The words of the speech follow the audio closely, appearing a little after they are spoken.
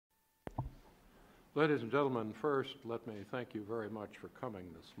Ladies and gentlemen, first, let me thank you very much for coming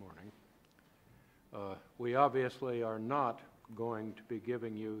this morning. We obviously are not going to be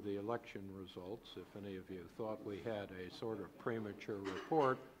giving you the election results. If any of you thought we had a sort of premature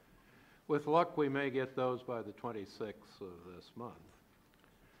report, with luck we may get those by the 26th of this month.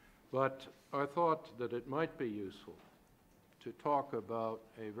 But I thought that it might be useful to talk about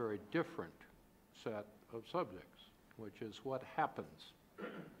a very different set of subjects, which is what happens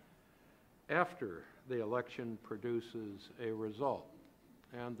after the election produces a result,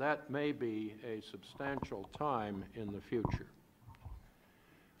 and that may be a substantial time in the future.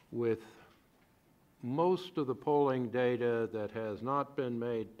 With most of the polling data that has not been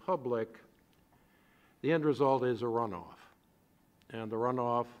made public, the end result is a runoff, and the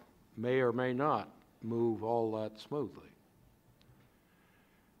runoff may or may not move all that smoothly.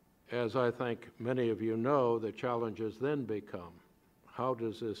 As I think many of you know, the challenges then become, how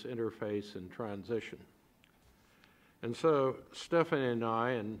does this interface and transition? And so Stephanie and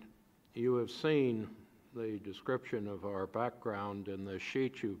I, and you have seen the description of our background in the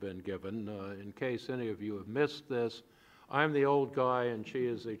sheet you've been given. In case any of you have missed this, I'm the old guy and she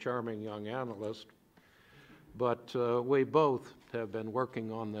is the charming young analyst, but we both have been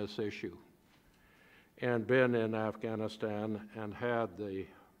working on this issue and been in Afghanistan and had the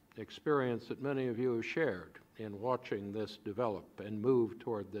experience that many of you have shared in watching this develop and move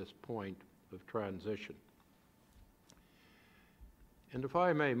toward this point of transition. And if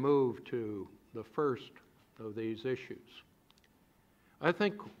I may move to the first of these issues, I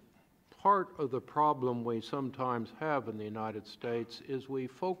think part of the problem we sometimes have in the United States is we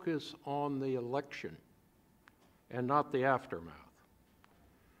focus on the election and not the aftermath.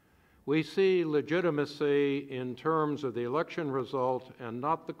 We see legitimacy in terms of the election result and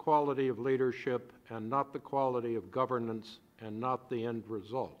not the quality of leadership and not the quality of governance and not the end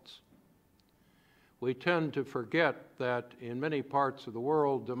results. We tend to forget that in many parts of the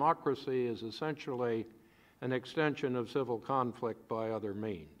world, democracy is essentially an extension of civil conflict by other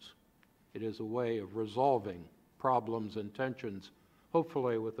means. It is a way of resolving problems and tensions,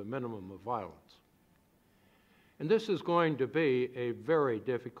 hopefully with a minimum of violence. And this is going to be a very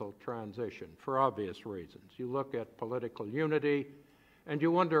difficult transition for obvious reasons. You look at political unity and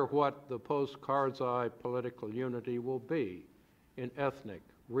you wonder what the post-Karzai political unity will be in ethnic,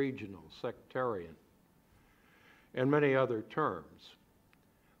 regional, sectarian, and many other terms.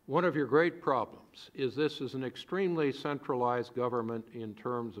 One of your great problems is this is an extremely centralized government in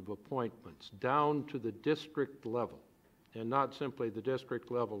terms of appointments, down to the district level, and not simply the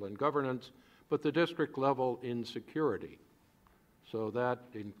district level in governance, but the district level in security. So that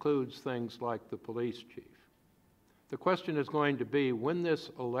includes things like the police chief. The question is going to be, when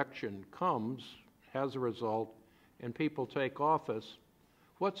this election comes, has a result, and people take office,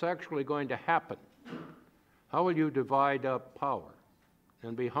 what's actually going to happen? How will you divide up power?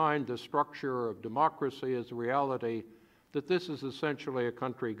 And behind the structure of democracy is the reality that this is essentially a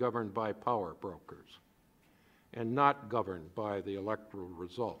country governed by power brokers and not governed by the electoral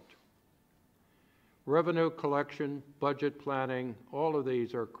result. Revenue collection, budget planning, all of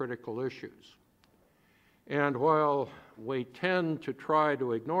these are critical issues. And while we tend to try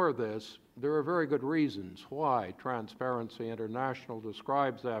to ignore this, there are very good reasons why Transparency International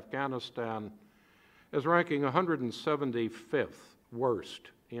describes Afghanistan as ranking 175th worst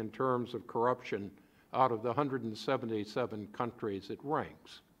in terms of corruption out of the 177 countries it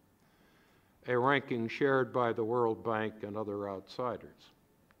ranks, a ranking shared by the World Bank and other outsiders.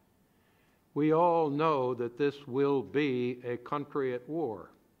 We all know that this will be a country at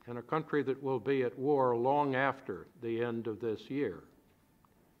war, and a country that will be at war long after the end of this year.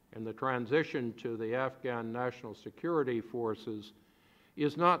 And the transition to the Afghan National Security Forces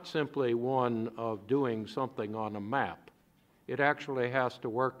is not simply one of doing something on a map. It actually has to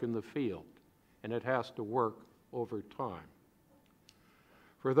work in the field, and it has to work over time.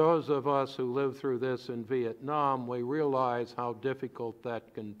 For those of us who lived through this in Vietnam, we realize how difficult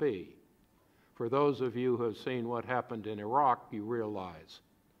that can be. For those of you who have seen what happened in Iraq, you realize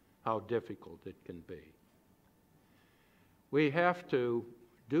how difficult it can be. We have to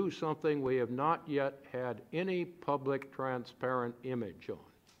do something we have not yet had any public, transparent image on.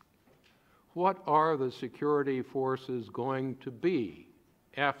 What are the security forces going to be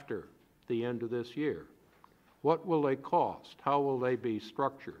after the end of this year? What will they cost? How will they be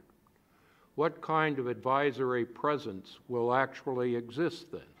structured? What kind of advisory presence will actually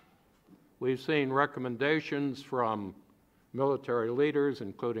exist then? We've seen recommendations from military leaders,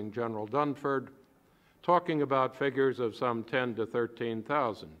 including General Dunford, talking about figures of some 10 to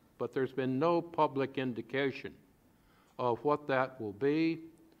 13,000, but there's been no public indication of what that will be,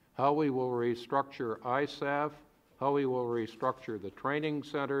 how we will restructure ISAF, how we will restructure the training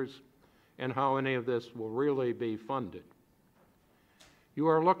centers, and how any of this will really be funded. You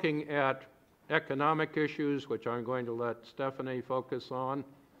are looking at economic issues, which I'm going to let Stephanie focus on.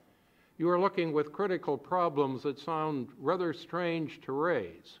 You are looking with critical problems that sound rather strange to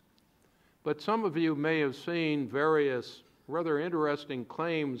raise, but some of you may have seen various rather interesting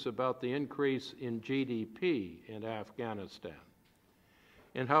claims about the increase in GDP in Afghanistan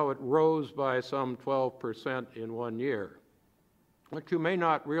and how it rose by some 12% in 1 year. What you may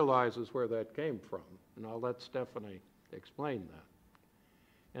not realize is where that came from, and I'll let Stephanie explain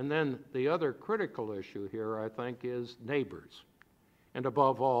that. And then the other critical issue here, I think, is neighbors, and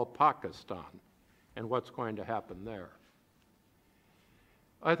above all, Pakistan, and what's going to happen there.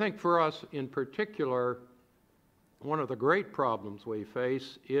 I think for us in particular, one of the great problems we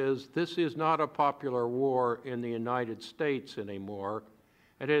face is this is not a popular war in the United States anymore.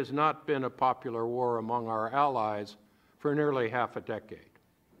 It has not been a popular war among our allies for nearly half a decade.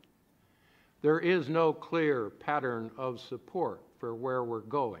 There is no clear pattern of support for where we're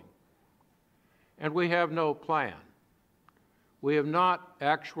going, and we have no plan. We have not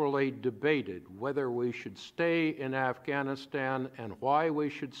actually debated whether we should stay in Afghanistan and why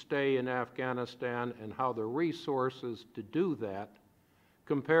we should stay in Afghanistan and how the resources to do that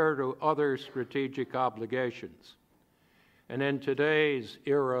compare to other strategic obligations. And in today's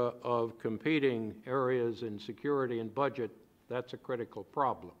era of competing areas in security and budget, that's a critical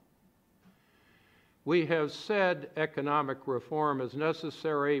problem. We have said economic reform is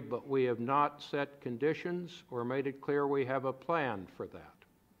necessary, but we have not set conditions or made it clear we have a plan for that.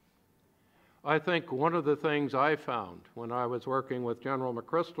 I think one of the things I found when I was working with General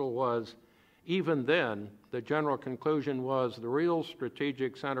McChrystal was, even then, the general conclusion was the real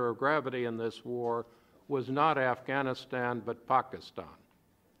strategic center of gravity in this war was not Afghanistan, but Pakistan.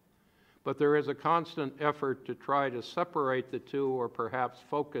 But there is a constant effort to try to separate the two or perhaps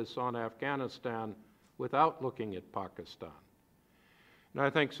focus on Afghanistan without looking at Pakistan. And I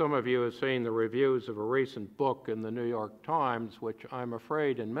think some of you have seen the reviews of a recent book in the New York Times, which I'm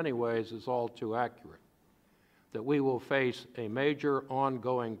afraid in many ways is all too accurate, that we will face a major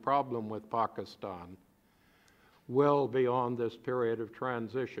ongoing problem with Pakistan well beyond this period of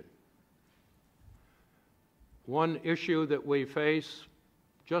transition. One issue that we face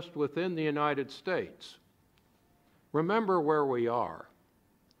just within the United States, remember where we are.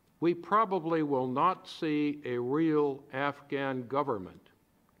 We probably will not see a real Afghan government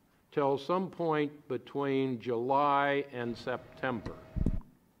till some point between July and September.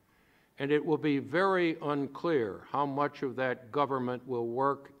 And it will be very unclear how much of that government will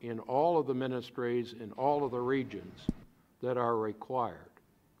work in all of the ministries in all of the regions that are required.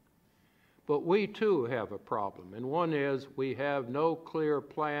 But we too have a problem, and one is we have no clear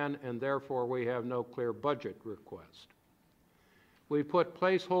plan and therefore we have no clear budget request. We put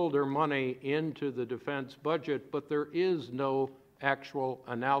placeholder money into the defense budget, but there is no actual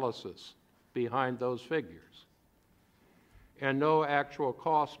analysis behind those figures and no actual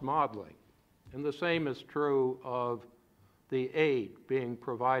cost modeling. And the same is true of the aid being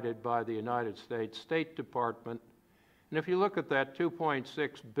provided by the United States State Department. And if you look at that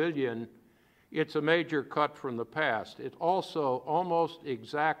 $2.6 billion, it's a major cut from the past. It's also almost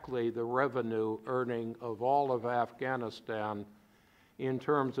exactly the revenue earning of all of Afghanistan in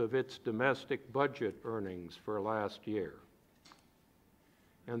terms of its domestic budget earnings for last year.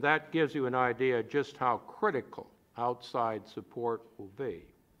 And that gives you an idea just how critical outside support will be.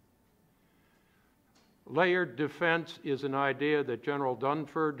 Layered defense is an idea that General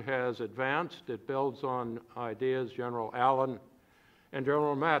Dunford has advanced. It builds on ideas General Allen and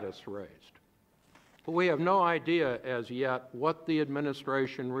General Mattis raised. But we have no idea as yet what the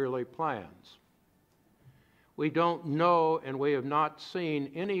administration really plans. We don't know, and we have not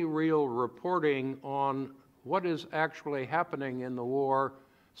seen any real reporting on what is actually happening in the war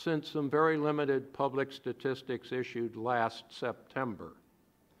since some very limited public statistics issued last September.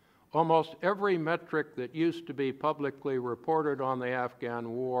 Almost every metric that used to be publicly reported on the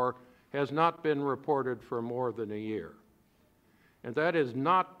Afghan war has not been reported for more than a year. And that is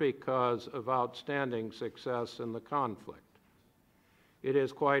not because of outstanding success in the conflict. It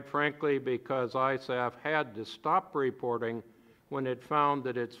is quite frankly because ISAF had to stop reporting when it found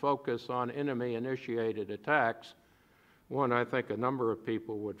that its focus on enemy-initiated attacks, one I think a number of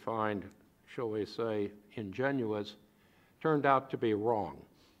people would find, shall we say, ingenuous, turned out to be wrong.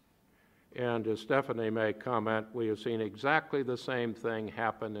 And as Stephanie may comment, we have seen exactly the same thing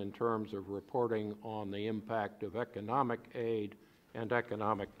happen in terms of reporting on the impact of economic aid and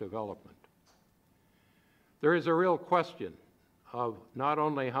economic development. There is a real question, of not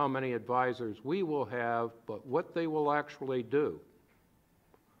only how many advisors we will have, but what they will actually do,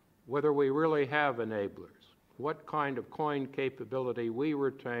 whether we really have enablers, what kind of coin capability we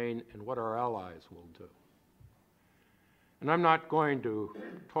retain, and what our allies will do. And I'm not going to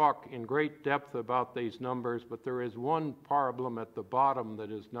talk in great depth about these numbers, but there is one problem at the bottom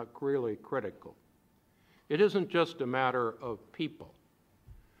that is not really critical. It isn't just a matter of people.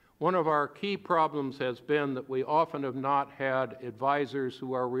 One of our key problems has been that we often have not had advisors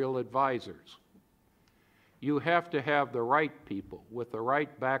who are real advisors. You have to have the right people with the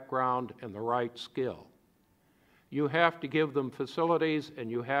right background and the right skill. You have to give them facilities,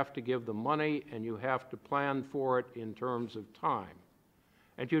 and you have to give them money, and you have to plan for it in terms of time.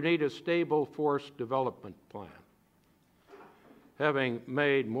 And you need a stable force development plan. Having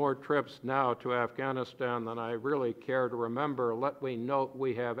made more trips now to Afghanistan than I really care to remember, let me note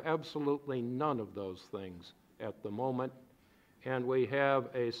we have absolutely none of those things at the moment, and we have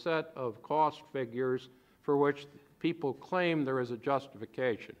a set of cost figures for which people claim there is a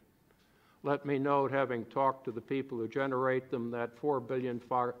justification. Let me note, having talked to the people who generate them, that $4 billion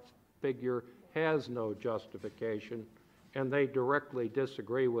figure has no justification, and they directly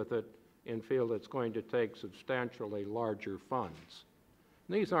disagree with it and feel it's going to take substantially larger funds.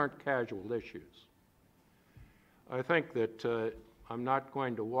 And these aren't casual issues. I think that I'm not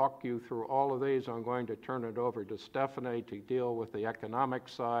going to walk you through all of these. I'm going to turn it over to Stephanie to deal with the economic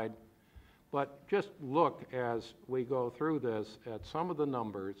side. But just look as we go through this at some of the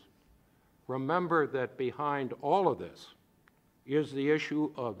numbers. Remember that behind all of this is the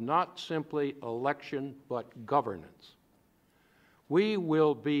issue of not simply election, but governance. We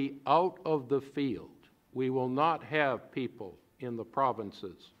will be out of the field. We will not have people in the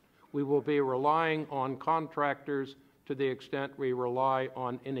provinces. We will be relying on contractors to the extent we rely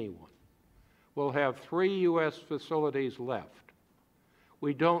on anyone. We'll have 3 U.S. facilities left.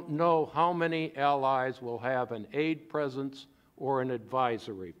 We don't know how many allies will have an aid presence or an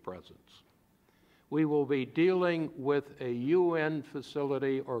advisory presence. We will be dealing with a UN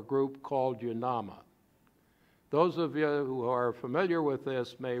facility or group called UNAMA. Those of you who are familiar with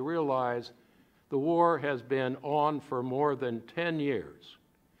this may realize the war has been on for more than 10 years,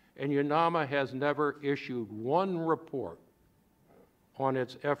 and UNAMA has never issued one report on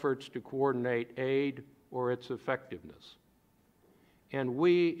its efforts to coordinate aid or its effectiveness. And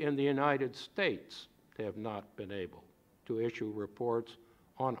we in the United States have not been able to issue reports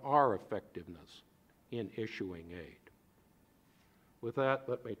on our effectiveness in issuing aid. With that,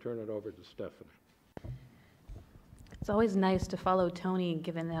 let me turn it over to Stephanie. It's always nice to follow Tony,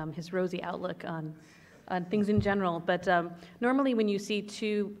 given his rosy outlook on things in general. But normally when you see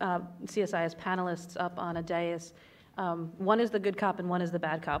 2 CSIS panelists up on a dais, one is the good cop and one is the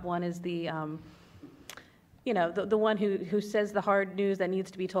bad cop. One is the, the one who says the hard news that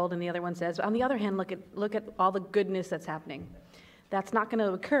needs to be told, and the other one says, on the other hand, look at all the goodness that's happening. That's not going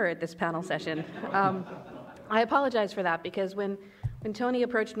to occur at this panel session. I apologize for that, because when Tony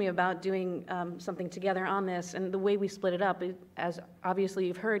approached me about doing something together on this, and the way we split it up, as obviously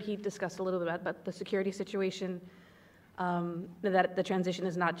you've heard, he discussed a little bit about the security situation, that the transition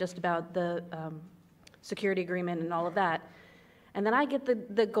is not just about the security agreement and all of that. And then I get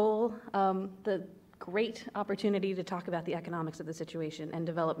the goal, the great opportunity to talk about the economics of the situation and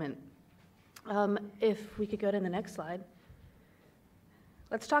development. If we could go to the next slide.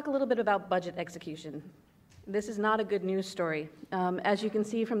 Let's talk a little bit about budget execution. This is not a good news story. As you can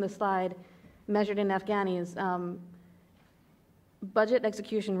see from the slide, measured in Afghanis, budget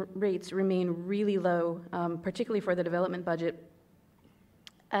execution rates remain really low, particularly for the development budget.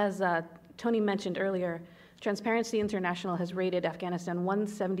 As Tony mentioned earlier, Transparency International has rated Afghanistan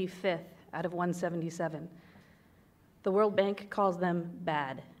 175th out of 177. The World Bank calls them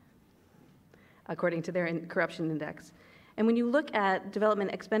bad, according to their corruption index. And when you look at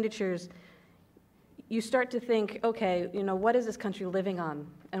development expenditures, you start to think, okay, what is this country living on?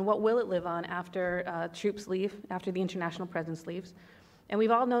 And what will it live on after troops leave, after the international presence leaves? And we've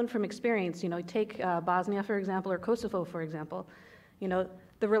all known from experience, take Bosnia, for example, or Kosovo, for example.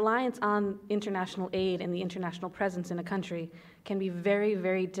 The reliance on international aid and the international presence in a country can be very,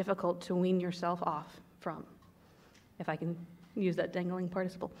 very difficult to wean yourself off from, if I can use that dangling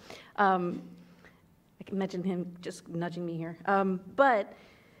participle. I can mention him just nudging me here. But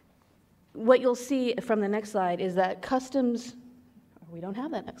what you'll see from the next slide is that customs, we don't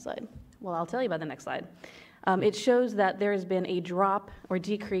have that next slide. Well, I'll tell you about the next slide. It shows that there has been a drop or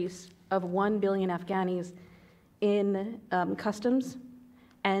decrease of 1 billion Afghanis in customs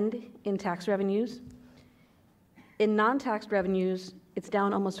and in tax revenues. In non-tax revenues, it's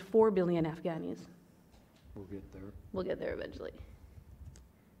down almost 4 billion Afghanis. We'll get there. We'll get there eventually.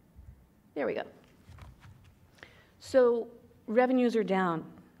 There we go. So revenues are down.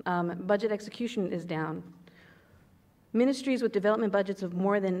 Budget execution is down. Ministries with development budgets of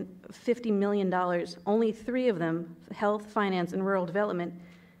more than $50 million, only 3 of them, health, finance, and rural development,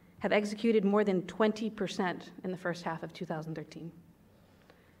 have executed more than 20% in the first half of 2013.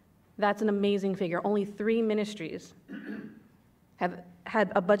 That's an amazing figure. Only 3 ministries have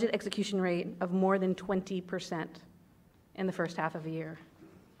had a budget execution rate of more than 20% in the first half of a year.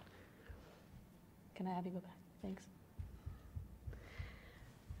 Can I have you go back? Thanks.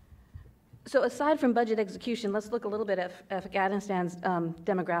 So aside from budget execution, let's look a little bit at Afghanistan's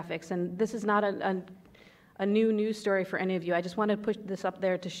demographics. And this is not a new news story for any of you. I just want to push this up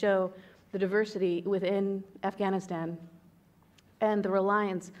there to show the diversity within Afghanistan and the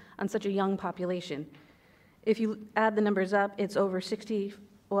reliance on such a young population. If you add the numbers up, it's over 60,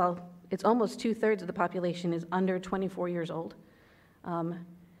 well, it's almost 2/3 of the population is under 24 years old.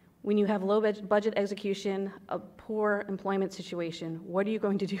 When you have low budget execution, a poor employment situation, what are you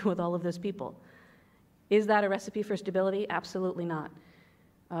going to do with all of those people? Is that a recipe for stability? Absolutely not.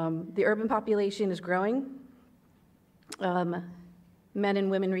 The urban population is growing. Men and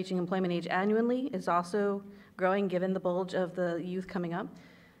women reaching employment age annually is also growing given the bulge of the youth coming up.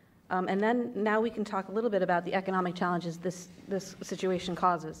 And then now we can talk a little bit about the economic challenges this situation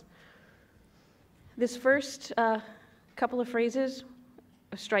causes. This first couple of phrases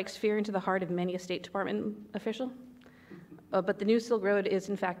strikes fear into the heart of many a State Department official. But the new Silk Road is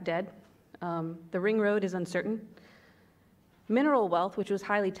in fact dead. The Ring Road is uncertain. Mineral wealth, which was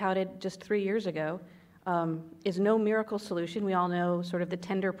highly touted just 3 years ago, is no miracle solution. We all know sort of the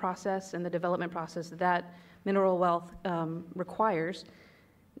tender process and the development process that mineral wealth requires,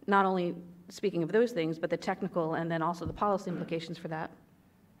 not only speaking of those things, but the technical and then also the policy implications for that.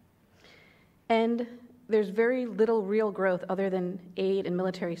 And there's very little real growth other than aid and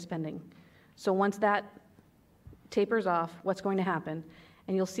military spending. So once that tapers off, what's going to happen?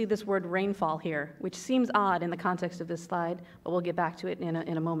 And you'll see this word rainfall here, which seems odd in the context of this slide, but we'll get back to it in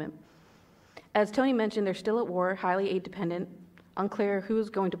a moment. As Tony mentioned, they're still at war, highly aid dependent, unclear who's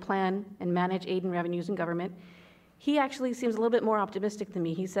going to plan and manage aid and revenues in government. He actually seems a little bit more optimistic than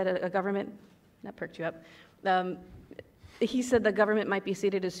me. He said a government, that perked you up, he said the government might be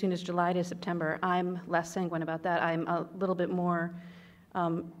seated as soon as July to September. I'm less sanguine about that. I'm a little bit more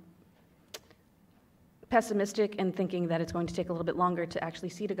pessimistic and thinking that it's going to take a little bit longer to actually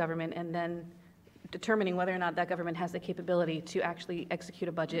seat a government, and then determining whether or not that government has the capability to actually execute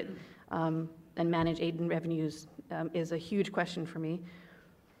a budget and manage aid and revenues is a huge question for me.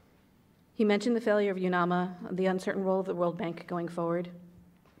 He mentioned the failure of UNAMA, the uncertain role of the World Bank going forward.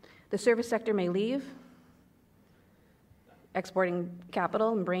 The service sector may leave, exporting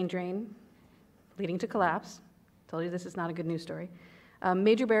capital and brain drain, leading to collapse. Told you this is not a good news story.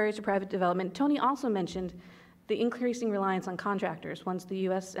 Major barriers to private development. Tony also mentioned the increasing reliance on contractors once the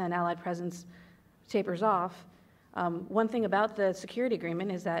U.S. and allied presence tapers off. One thing about the security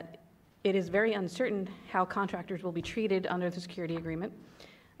agreement is that it is very uncertain how contractors will be treated under the security agreement.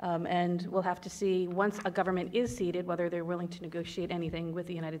 And we'll have to see, once a government is seated, whether they're willing to negotiate anything with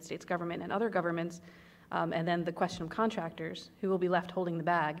the United States government and other governments. And then the question of contractors, who will be left holding the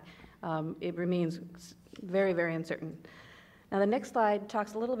bag, it remains very, very uncertain. Now, the next slide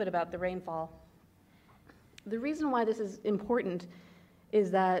talks a little bit about the rainfall. The reason why this is important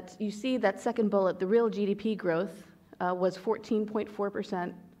is that you see that second bullet, the real GDP growth was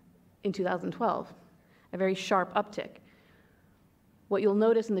 14.4% in 2012, a very sharp uptick. What you'll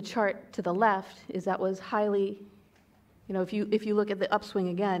notice in the chart to the left is that was highly, if you look at the upswing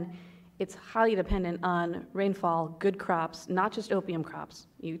again, it's highly dependent on rainfall, good crops, not just opium crops.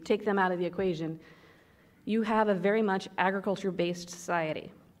 You take them out of the equation, you have a very much agriculture-based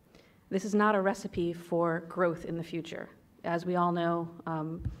society. This is not a recipe for growth in the future. As we all know,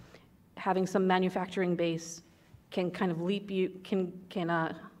 having some manufacturing base can kind of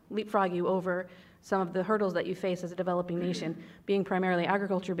leapfrog you over some of the hurdles that you face as a developing nation. Being primarily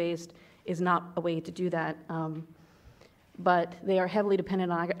agriculture-based is not a way to do that. But they are heavily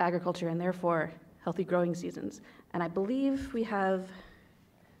dependent on agriculture and therefore healthy growing seasons. And I believe we have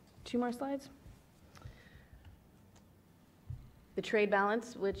 2 more slides. The trade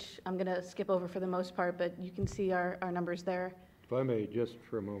balance, which I'm going to skip over for the most part, but you can see our numbers there. If I may, just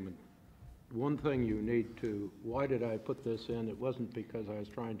for a moment, one thing you need to, why did I put this in? It wasn't because I was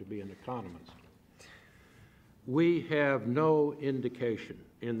trying to be an economist. We have no indication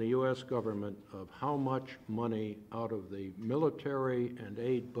in the U.S. government of how much money out of the military and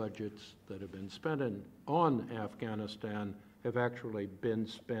aid budgets that have been spent on Afghanistan have actually been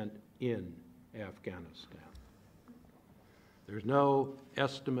spent in Afghanistan. There's no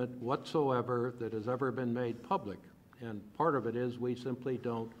estimate whatsoever that has ever been made public, and part of it is we simply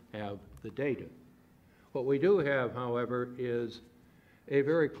don't have the data. What we do have, however, is a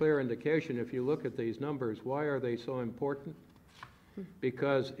very clear indication. If you look at these numbers, why are they so important?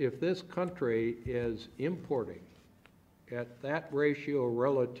 Because if this country is importing at that ratio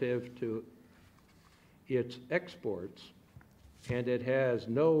relative to its exports, and it has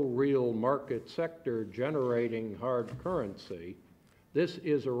no real market sector generating hard currency, this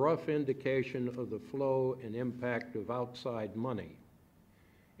is a rough indication of the flow and impact of outside money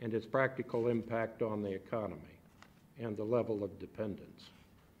and its practical impact on the economy and the level of dependence.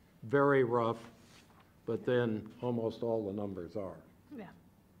 Very rough, but then almost all the numbers are. Yeah.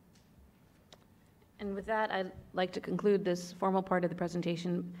 And with that, I'd like to conclude this formal part of the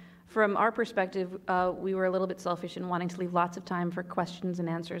presentation. From our perspective, we were a little bit selfish in wanting to leave lots of time for questions and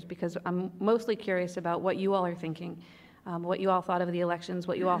answers, because I'm mostly curious about what you all are thinking, what you all thought of the elections,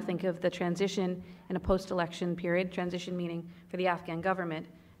 what you all think of the transition in a post-election period, transition meaning for the Afghan government,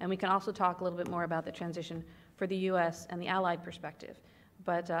 and we can also talk a little bit more about the transition for the U.S. and the Allied perspective.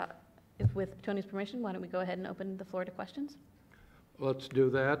 But with Tony's permission, why don't we go ahead and open the floor to questions? Let's do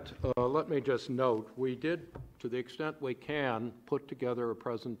that. Let me just note, we did, to the extent we can, put together a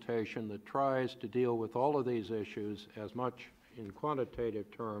presentation that tries to deal with all of these issues as much in quantitative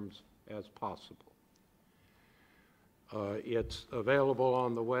terms as possible. It's available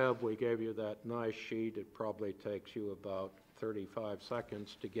on the web. We gave you that nice sheet. It probably takes you about 35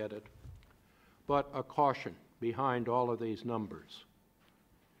 seconds to get it. But a caution behind all of these numbers.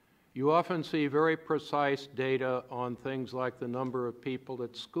 You often see very precise data on things like the number of people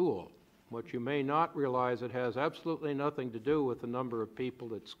at school. What you may not realize, it has absolutely nothing to do with the number of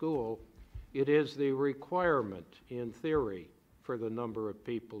people at school. It is the requirement, in theory, for the number of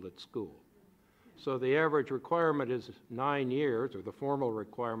people at school. So the average requirement is 9 years, or the formal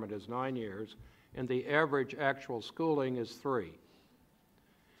requirement is 9 years, and the average actual schooling is 3.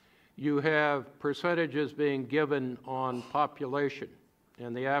 You have percentages being given on population.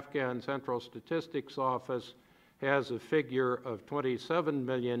 And the Afghan Central Statistics Office has a figure of 27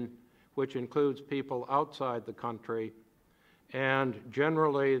 million, which includes people outside the country. And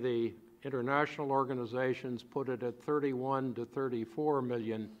generally, the international organizations put it at 31 to 34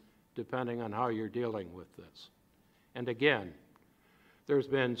 million, depending on how you're dealing with this. And again, there's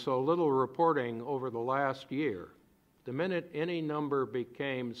been so little reporting over the last year. The minute any number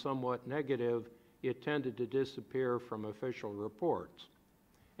became somewhat negative, it tended to disappear from official reports.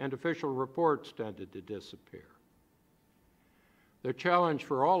 And official reports tended to disappear. The challenge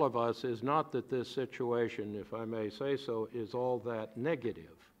for all of us is not that this situation, if I may say so, is all that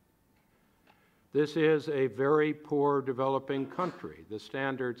negative. This is a very poor developing country. The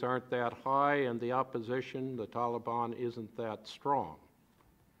standards aren't that high, and the opposition, the Taliban, isn't that strong.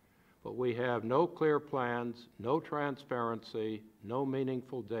 But we have no clear plans, no transparency, no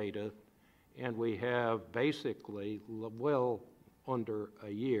meaningful data, and we have basically well under a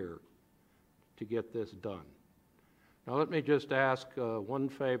year to get this done. Now let me just ask one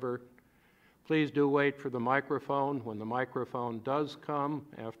favor. Please do wait for the microphone. When the microphone does come,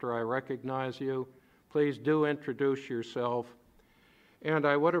 after I recognize you, please do introduce yourself. And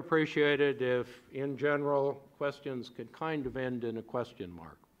I would appreciate it if, in general, questions could kind of end in a question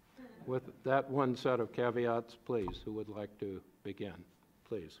mark. With that one set of caveats, please, who would like to begin?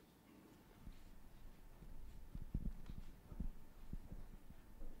 Please.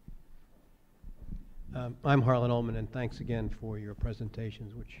 I'm Harlan Ullman, and thanks again for your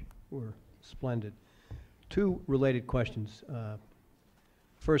presentations, which were splendid. Two related questions.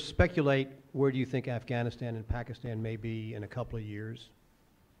 First, speculate, where do you think Afghanistan and Pakistan may be in a couple of years?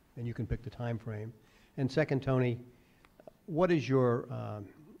 And you can pick the time frame. And second, Tony, what is your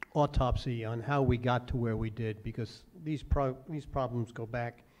autopsy on how we got to where we did? Because these problems go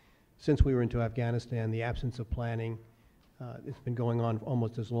back since we were into Afghanistan, the absence of planning. It's been going on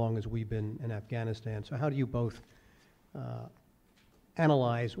almost as long as we've been in Afghanistan. So how do you both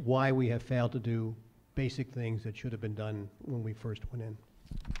analyze why we have failed to do basic things that should have been done when we first went in?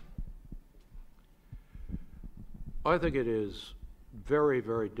 I think it is very,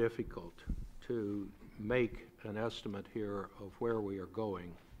 very difficult to make an estimate here of where we are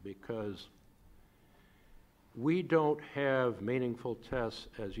going, because we don't have meaningful tests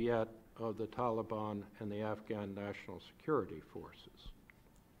as yet of the Taliban and the Afghan National Security Forces.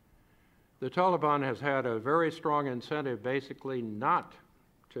 The Taliban has had a very strong incentive basically not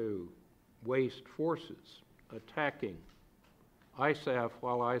to waste forces attacking ISAF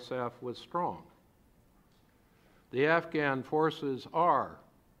while ISAF was strong. The Afghan forces are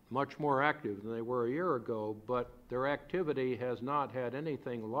much more active than they were a year ago, but their activity has not had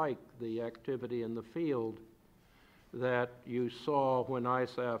anything like the activity in the field that you saw when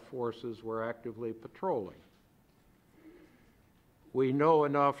ISAF forces were actively patrolling. We know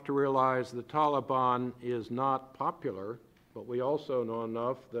enough to realize the Taliban is not popular, but we also know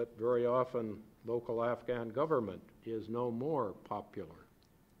enough that very often local Afghan government is no more popular.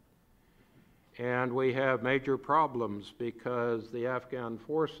 And we have major problems because the Afghan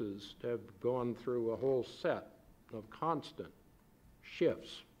forces have gone through a whole set of constant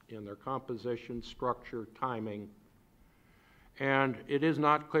shifts in their composition, structure, timing, and it is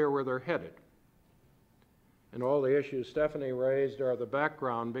not clear where they're headed. And all the issues Stephanie raised are the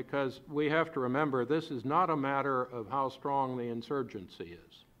background, because we have to remember this is not a matter of how strong the insurgency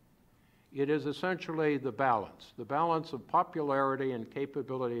is. It is essentially the balance of popularity and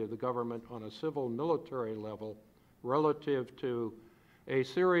capability of the government on a civil-military level relative to a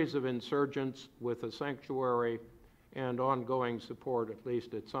series of insurgents with a sanctuary and ongoing support, at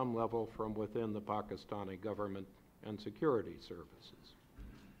least at some level, from within the Pakistani government and security services.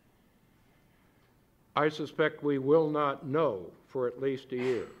 I suspect we will not know for at least a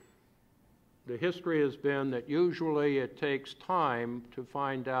year. The history has been that usually it takes time to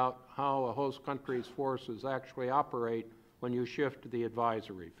find out how a host country's forces actually operate when you shift to the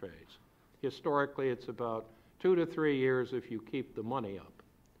advisory phase. Historically, it's about 2 to 3 years if you keep the money up.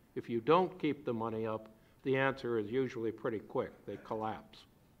 If you don't keep the money up, the answer is usually pretty quick. They collapse.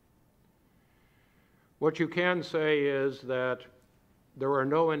 What you can say is that there are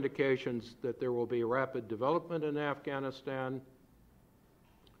no indications that there will be rapid development in Afghanistan.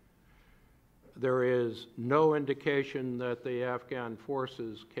 There is no indication that the Afghan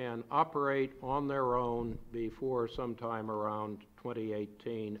forces can operate on their own before sometime around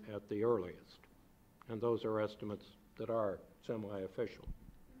 2018 at the earliest. And those are estimates that are semi-official.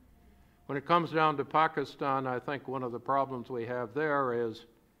 When it comes down to Pakistan, I think one of the problems we have there is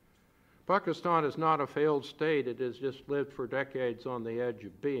Pakistan is not a failed state. It has just lived for decades on the edge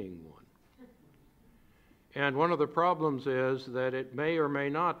of being one. And one of the problems is that it may or may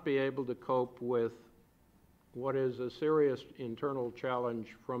not be able to cope with what is a serious internal challenge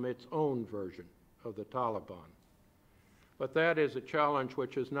from its own version of the Taliban. But that is a challenge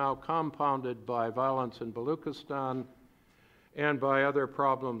which is now compounded by violence in Baluchistan and by other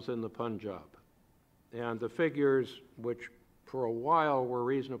problems in the Punjab. And the figures, which for a while were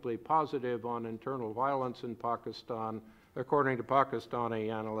reasonably positive on internal violence in Pakistan, according to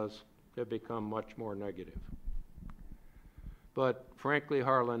Pakistani analysts, have become much more negative. But frankly,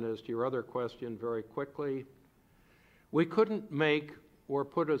 Harlan, as to your other question very quickly, we couldn't make or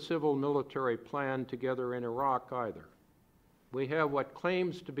put a civil-military plan together in Iraq either. We have what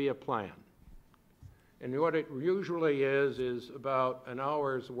claims to be a plan. And what it usually is about an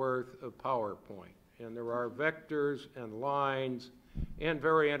hour's worth of PowerPoint. And there are vectors and lines and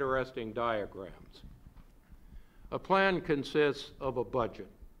very interesting diagrams. A plan consists of a budget.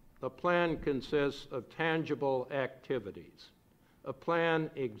 A plan consists of tangible activities. A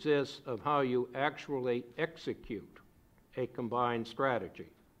plan exists of how you actually execute a combined strategy.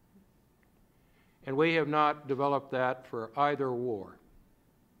 And we have not developed that for either war.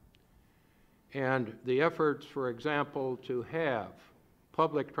 And the efforts, for example, to have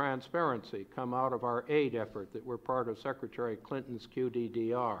public transparency come out of our aid effort that were part of Secretary Clinton's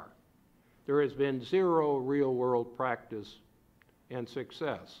QDDR. There has been zero real-world practice and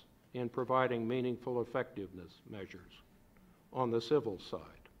success in providing meaningful effectiveness measures on the civil side.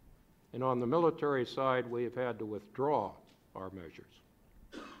 And on the military side, we have had to withdraw our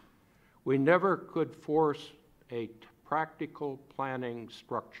measures. We never could force a practical planning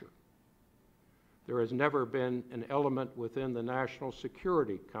structure. There has never been an element within the National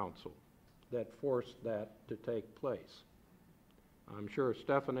Security Council that forced that to take place. I'm sure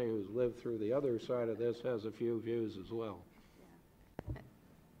Stephanie, who's lived through the other side of this, has a few views as well.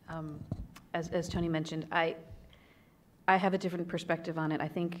 As Tony mentioned, I have a different perspective on it. I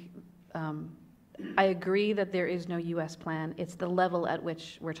think I agree that there is no U.S. plan. It's the level at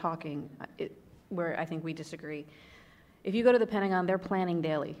which we're talking where I think we disagree. If you go to the Pentagon, they're planning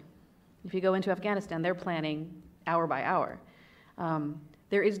daily. If you go into Afghanistan, they're planning hour by hour.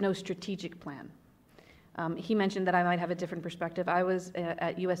 There is no strategic plan. He mentioned that I might have a different perspective. I was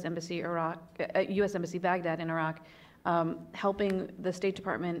at U.S. Embassy Baghdad in Iraq, helping the State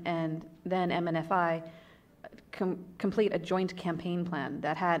Department and then MNFI complete a joint campaign plan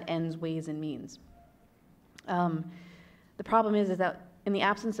that had ends, ways, and means. The problem is that in the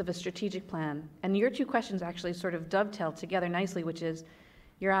absence of a strategic plan, and your two questions actually sort of dovetail together nicely, which is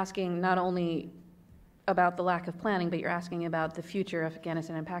you're asking not only about the lack of planning, but you're asking about the future of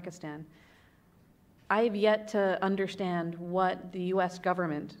Afghanistan and Pakistan. I have yet to understand what the US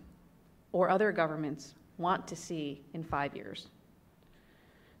government or other governments want to see in 5 years.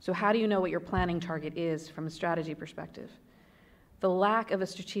 So how do you know what your planning target is from a strategy perspective? The lack of a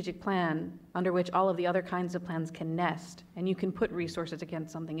strategic plan under which all of the other kinds of plans can nest, and you can put resources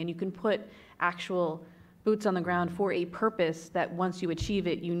against something, and you can put actual boots on the ground for a purpose that once you achieve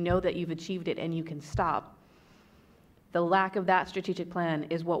it, you know that you've achieved it and you can stop. The lack of that strategic plan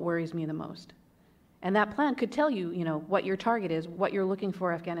is what worries me the most. And that plan could tell you, what your target is, what you're looking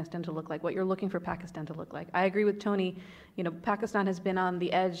for Afghanistan to look like, what you're looking for Pakistan to look like. I agree with Tony, Pakistan has been on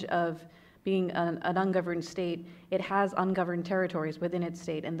the edge of being an ungoverned state. It has ungoverned territories within its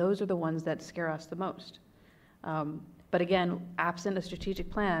state, and those are the ones that scare us the most. But again, absent a strategic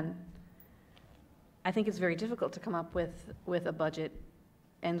plan, I think it's very difficult to come up with a budget,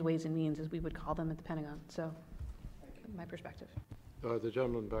 ends, ways, and means, as we would call them at the Pentagon. So, my perspective. The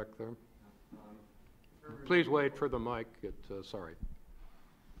gentleman back there. Please wait for the mic. Sorry.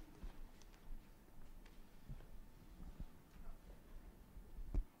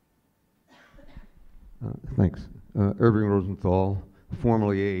 Thanks. Irving Rosenthal,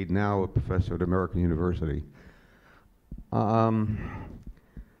 formerly aide, now a professor at American University.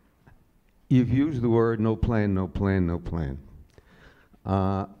 You've used the word no plan, no plan, no plan.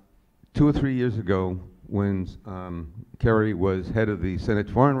 2 or 3 years ago, when Kerry was head of the Senate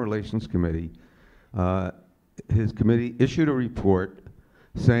Foreign Relations Committee, his committee issued a report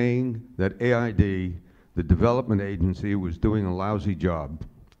saying that AID, the development agency, was doing a lousy job.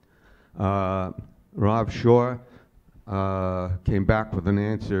 Rob Shaw came back with an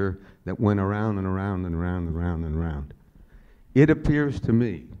answer that went around and around and around and around and around. It appears to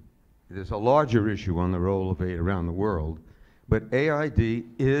me there's a larger issue on the role of aid around the world, but AID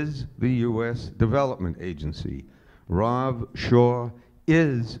is the U.S. development agency. Rob Shaw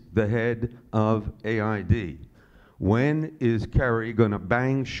is the head of AID. When is Kerry going to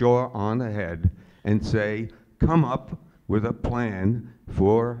bang Shaw on the head and say, come up with a plan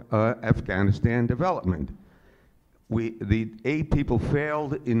for Afghanistan development? The aid people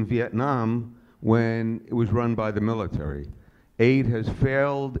failed in Vietnam when it was run by the military. Aid has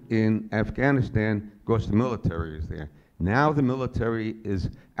failed in Afghanistan because the military is there. Now the military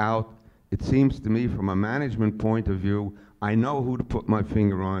is out. It seems to me, from a management point of view, I know who to put my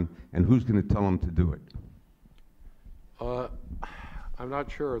finger on and who's going to tell them to do it. I'm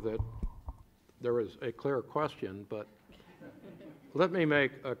not sure that there is a clear question, but let me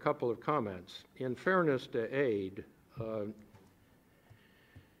make a couple of comments. In fairness to aid,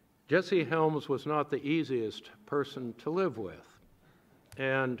 Jesse Helms was not the easiest person to live with.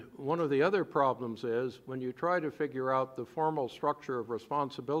 And one of the other problems is when you try to figure out the formal structure of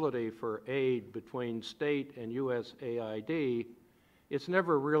responsibility for aid between state and USAID, it's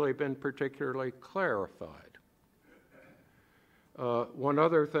never really been particularly clarified. One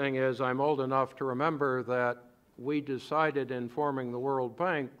other thing is I'm old enough to remember that we decided in forming the World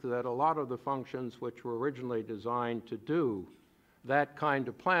Bank that a lot of the functions which were originally designed to do that kind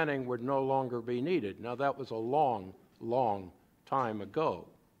of planning would no longer be needed. Now, that was a long, long time ago.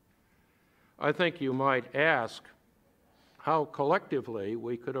 I think you might ask how collectively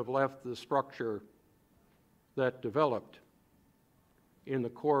we could have left the structure that developed in the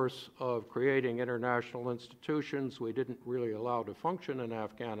course of creating international institutions we didn't really allow to function in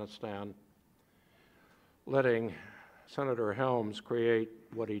Afghanistan, letting Senator Helms create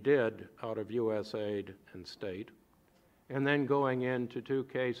what he did out of U.S. aid and state, and then going into 2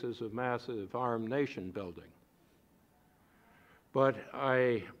 cases of massive armed nation building. But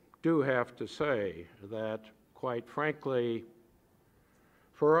I do have to say that, quite frankly,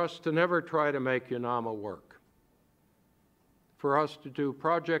 for us to never try to make UNAMA work, for us to do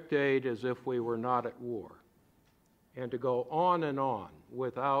project aid as if we were not at war, and to go on and on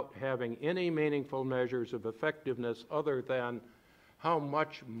without having any meaningful measures of effectiveness other than how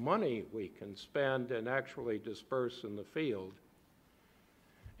much money we can spend and actually disperse in the field.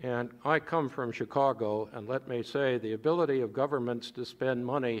 And I come from Chicago, and let me say the ability of governments to spend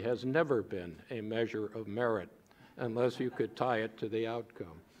money has never been a measure of merit unless you could tie it to the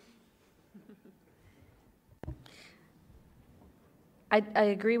outcome. I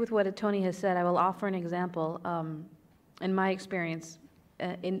agree with what Tony has said. I will offer an example. In my experience,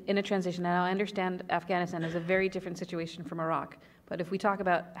 in a transition, now I understand Afghanistan is a very different situation from Iraq, but if we talk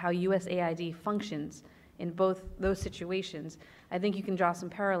about how USAID functions in both those situations, I think you can draw some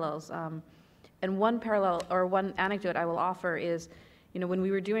parallels. And one parallel, or one anecdote I will offer is, when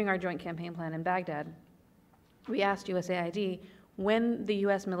we were doing our joint campaign plan in Baghdad, we asked USAID, when the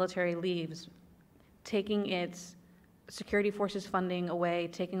US military leaves, taking its security forces funding away,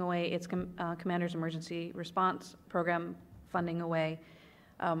 taking away its Commander's Emergency Response Program funding away,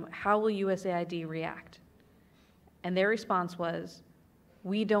 how will USAID react? And their response was,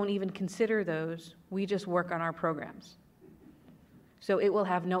 we don't even consider those, we just work on our programs. So it will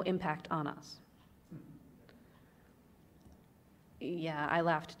have no impact on us. Yeah, I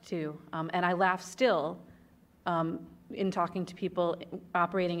laughed too. And I laugh still in talking to people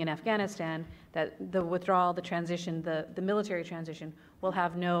operating in Afghanistan that the withdrawal, the transition, the military transition will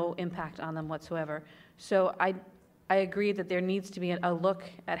have no impact on them whatsoever. So I agree that there needs to be a look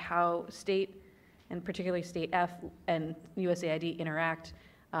at how state, and particularly State F and USAID interact.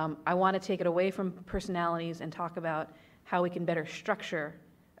 I want to take it away from personalities and talk about how we can better structure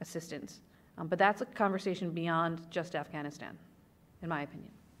assistance. But that's a conversation beyond just Afghanistan, in my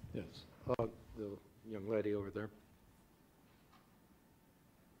opinion. Yes. The young lady over there.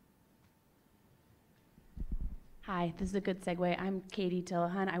 Hi, this is a good segue. I'm Katie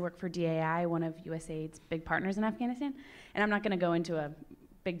Tillahan. I work for DAI, one of USAID's big partners in Afghanistan. And I'm not going to go into a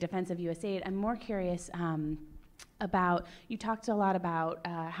big defense of USAID. I'm more curious about, you talked a lot about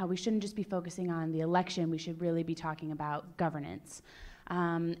how we shouldn't just be focusing on the election, we should really be talking about governance.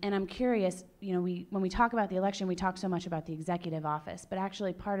 And I'm curious, you know, when we talk about the election, we talk so much about the executive office, but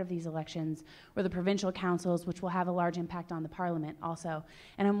actually part of these elections were the provincial councils, which will have a large impact on the parliament also.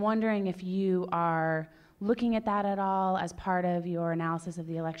 And I'm wondering if you are looking at that at all as part of your analysis of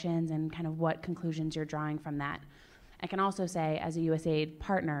the elections and kind of what conclusions you're drawing from that. I can also say, as a USAID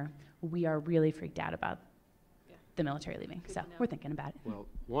partner, we are really freaked out about the military leaving, so we're thinking about it. Well,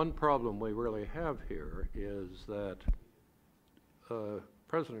 one problem we really have here is that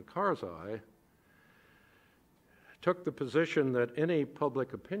President Karzai took the position that any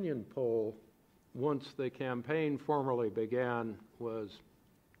public opinion poll, once the campaign formally began,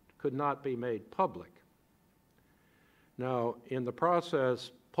 could not be made public. Now, in the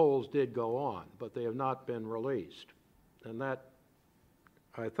process, polls did go on, but they have not been released. And that,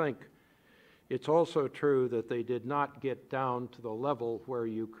 I think, it's also true that they did not get down to the level where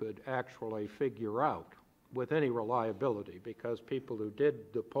you could actually figure out with any reliability, because people who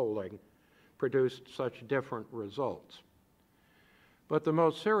did the polling produced such different results. But the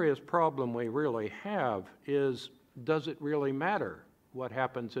most serious problem we really have is, does it really matter what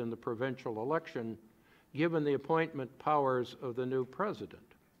happens in the provincial election given the appointment powers of the new president?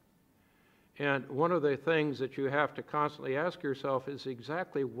 And one of the things that you have to constantly ask yourself is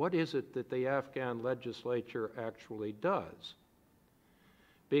exactly what is it that the Afghan legislature actually does?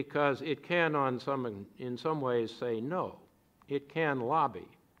 Because it can, in some ways, say no. It can lobby.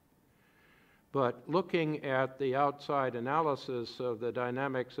 But looking at the outside analysis of the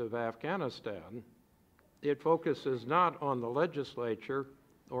dynamics of Afghanistan, it focuses not on the legislature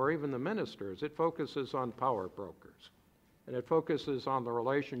or even the ministers. It focuses on power brokers. And it focuses on the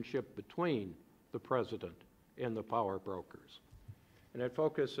relationship between the president and the power brokers. And it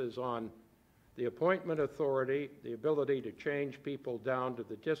focuses on the appointment authority, the ability to change people down to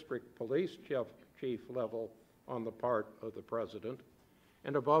the district police chief level on the part of the president.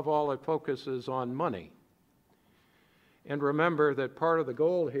 And above all, it focuses on money. And remember that part of the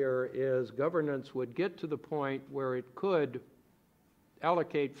goal here is governance would get to the point where it could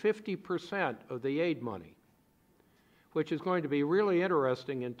allocate 50% of the aid money, which is going to be really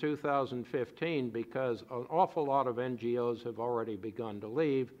interesting in 2015 because an awful lot of NGOs have already begun to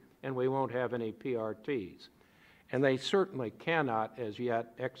leave, and we won't have any PRTs. And they certainly cannot, as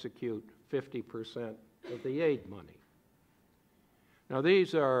yet, execute 50% of the aid money. Now,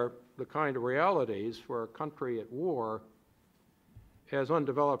 these are the kind of realities for a country at war, as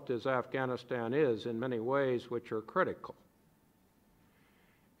undeveloped as Afghanistan is in many ways, which are critical.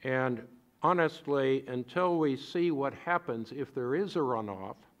 And honestly, until we see what happens if there is a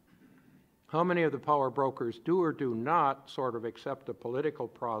runoff, how many of the power brokers do or do not sort of accept a political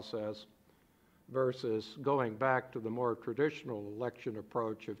process versus going back to the more traditional election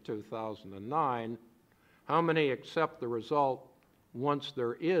approach of 2009, how many accept the result once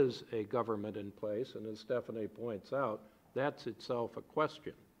there is a government in place, and as Stephanie points out, that's itself a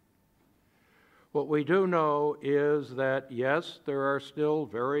question. What we do know is that, yes, there are still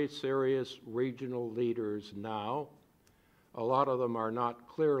very serious regional leaders now. A lot of them are not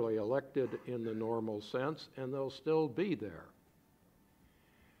clearly elected in the normal sense, and they'll still be there.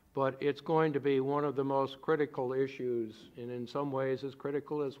 But it's going to be one of the most critical issues, and in some ways as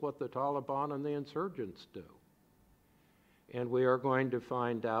critical as what the Taliban and the insurgents do. And we are going to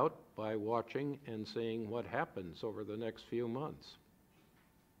find out by watching and seeing what happens over the next few months.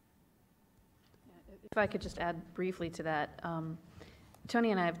 If I could just add briefly to that,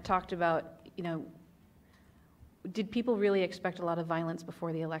 Tony and I have talked about, did people really expect a lot of violence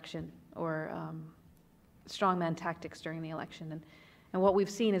before the election, or strongman tactics during the election? And what we've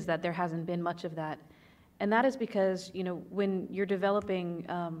seen is that there hasn't been much of that. And that is because, you know, when you're developing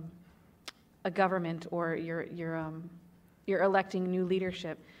a government, or you're electing new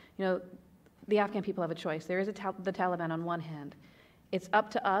leadership, you know, the Afghan people have a choice. There is the Taliban on one hand. It's up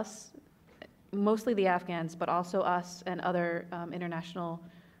to us, mostly the Afghans, but also us and other international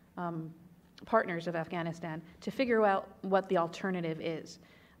partners of Afghanistan, to figure out what the alternative is.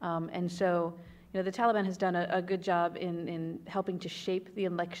 And so, you know, the Taliban has done a good job in helping to shape the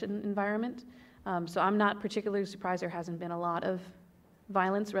election environment. So I'm not particularly surprised there hasn't been a lot of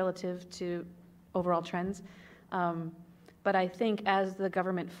violence relative to overall trends. But I think as the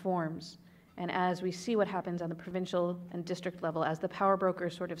government forms, and as we see what happens on the provincial and district level, as the power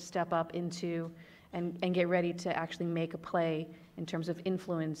brokers sort of step up into and get ready to actually make a play in terms of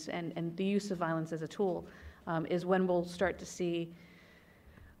influence and the use of violence as a tool, is when we'll start to see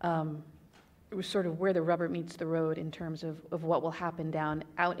sort of where the rubber meets the road in terms of what will happen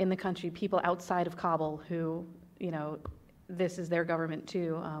out in the country, people outside of Kabul who, you know, this is their government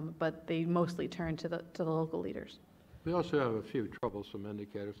too, but they mostly turn to the local leaders. We also have a few troublesome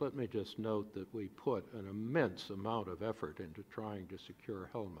indicators. Let me just note that we put an immense amount of effort into trying to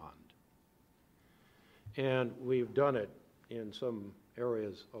secure Helmand. And we've done it in some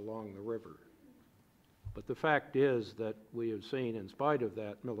areas along the river. But the fact is that we have seen, in spite of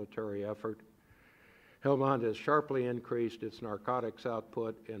that military effort, Helmand has sharply increased its narcotics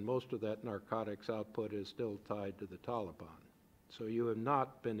output, and most of that narcotics output is still tied to the Taliban. So you have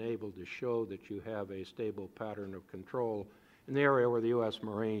not been able to show that you have a stable pattern of control in the area where the U.S.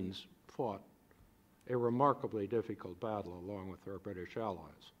 Marines fought a remarkably difficult battle along with our British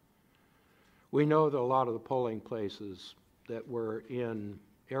allies. We know that a lot of the polling places that were in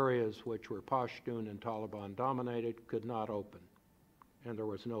areas which were Pashtun and Taliban dominated could not open, and there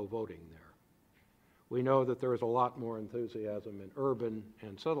was no voting there. We know that there is a lot more enthusiasm in urban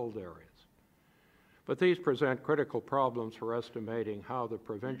and settled areas. But these present critical problems for estimating how the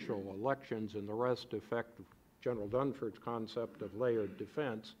provincial elections and the rest affect General Dunford's concept of layered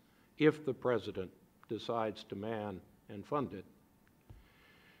defense if the president decides to man and fund it.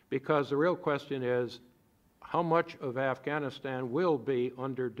 Because the real question is, how much of Afghanistan will be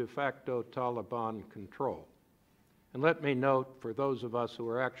under de facto Taliban control? And let me note, for those of us who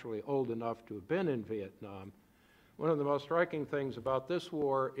are actually old enough to have been in Vietnam, one of the most striking things about this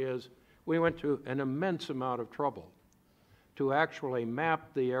war is we went to an immense amount of trouble to actually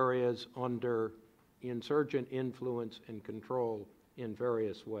map the areas under insurgent influence and control in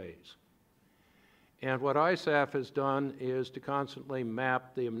various ways. And what ISAF has done is to constantly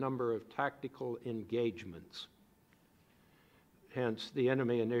map the number of tactical engagements, hence the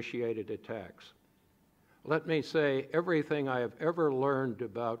enemy-initiated attacks. Let me say, everything I have ever learned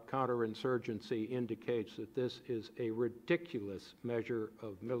about counterinsurgency indicates that this is a ridiculous measure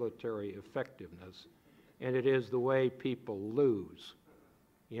of military effectiveness, and it is the way people lose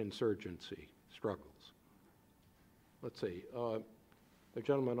insurgency struggles. Let's see, the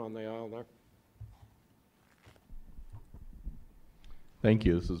gentleman on the aisle there. Thank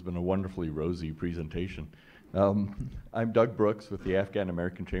you. This has been a wonderfully rosy presentation. I'm Doug Brooks with the Afghan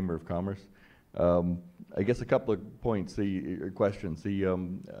American Chamber of Commerce. I guess a couple of points, questions.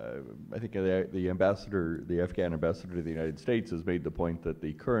 I think the ambassador, the Afghan ambassador to the United States has made the point that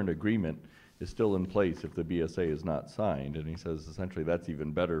the current agreement is still in place if the BSA is not signed, and he says essentially that's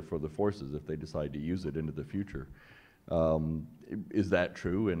even better for the forces if they decide to use it into the future. Is that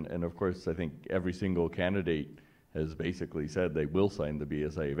true? And of course, I think every single candidate has basically said they will sign the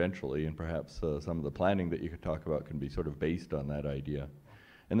BSA eventually, and perhaps some of the planning that you could talk about can be sort of based on that idea.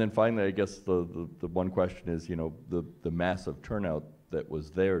 And then finally, I guess the one question is, you know, the massive turnout that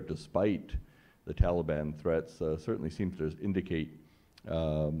was there despite the Taliban threats certainly seems to indicate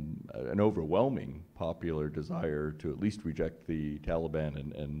an overwhelming popular desire to at least reject the Taliban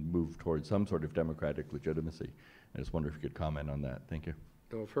and move towards some sort of democratic legitimacy. I just wonder if you could comment on that. Thank you.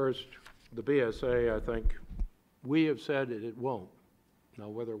 Well, first, the BSA, I think, we have said that it won't. Now,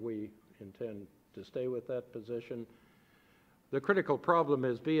 whether we intend to stay with that position, the critical problem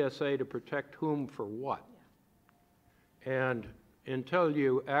is BSA to protect whom for what. And until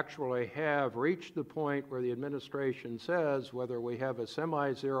you actually have reached the point where the administration says whether we have a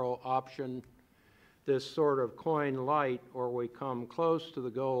semi-zero option, this sort of coin light, or we come close to the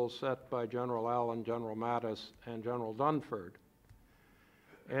goals set by General Allen, General Mattis, and General Dunford.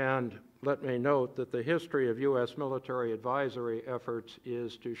 And let me note that the history of U.S. military advisory efforts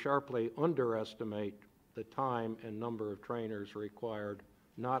is to sharply underestimate the time and number of trainers required,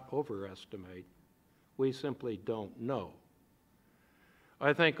 not overestimate We simply don't know.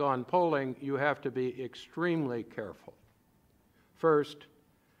 I think on polling, you have to be extremely careful. First,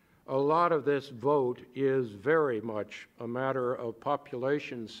 a lot of this vote is very much a matter of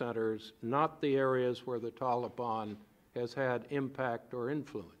population centers, not the areas where the Taliban has had impact or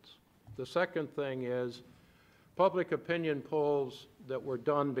influence. The second thing is public opinion polls that were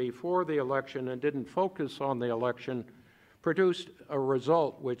done before the election and didn't focus on the election produced a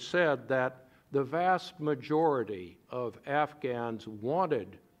result which said that the vast majority of Afghans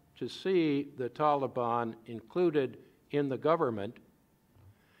wanted to see the Taliban included in the government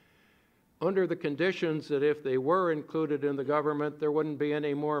under the conditions that if they were included in the government, there wouldn't be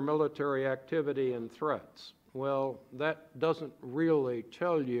any more military activity and threats. Well, that doesn't really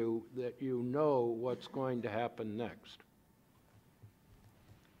tell you that you know what's going to happen next.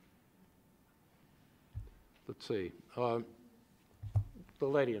 Let's see. The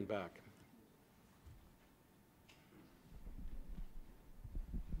lady in back.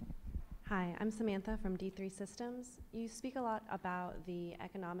 Hi, I'm Samantha from D3 Systems. You speak a lot about the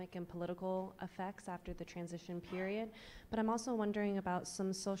economic and political effects after the transition period, but I'm also wondering about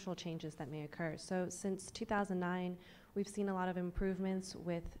some social changes that may occur. So since 2009, we've seen a lot of improvements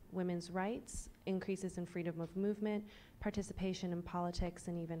with women's rights, increases in freedom of movement, participation in politics,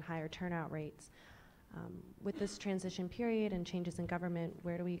 and even higher turnout rates. With this transition period and changes in government,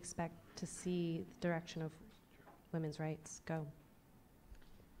 where do we expect to see the direction of women's rights go?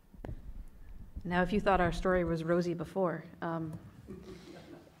 Now, if you thought our story was rosy before,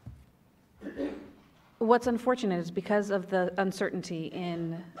 what's unfortunate is because of the uncertainty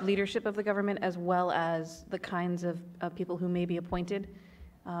in leadership of the government as well as the kinds of people who may be appointed,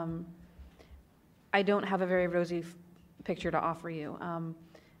 I don't have a very rosy picture to offer you.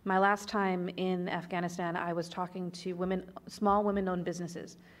 My last time in Afghanistan, I was talking to small women-owned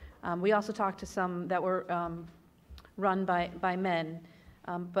businesses. We also talked to some that were run by men.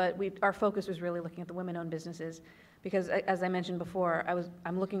 But our focus was really looking at the women-owned businesses because, as I mentioned before,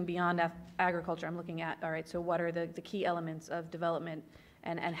 I'm looking beyond agriculture. I'm looking at, all right, so what are the key elements of development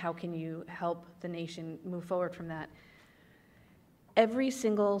and how can you help the nation move forward from that? Every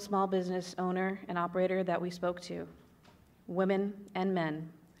single small business owner and operator that we spoke to, women and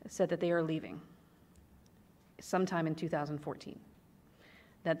men, said that they are leaving sometime in 2014,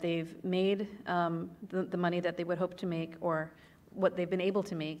 that they've made the money that they would hope to make or what they've been able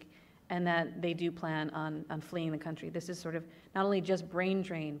to make, and that they do plan on fleeing the country. This is sort of not only just brain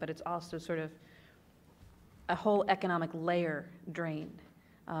drain, but it's also sort of a whole economic layer drained.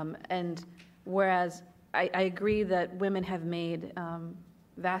 And whereas I agree that women have made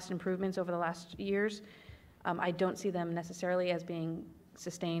vast improvements over the last years, I don't see them necessarily as being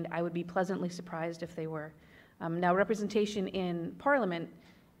sustained. I would be pleasantly surprised if they were. Now, representation in Parliament,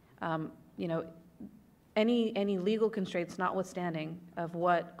 you know, any legal constraints notwithstanding of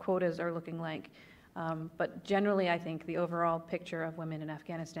what quotas are looking like. But generally, I think the overall picture of women in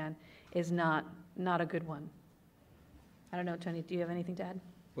Afghanistan is not a good one. I don't know, Tony, do you have anything to add?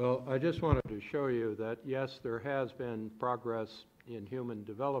 Well, I just wanted to show you that, yes, there has been progress in human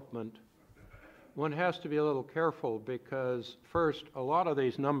development. One has to be a little careful because, first, a lot of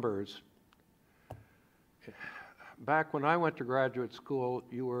these numbers, back when I went to graduate school,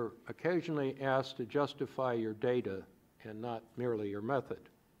 you were occasionally asked to justify your data and not merely your method.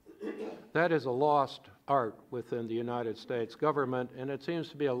 That is a lost art within the United States government, and it seems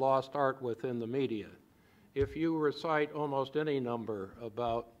to be a lost art within the media. If you recite almost any number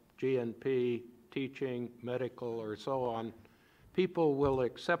about GNP, teaching, medical, or so on, people will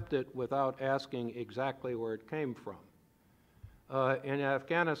accept it without asking exactly where it came from. In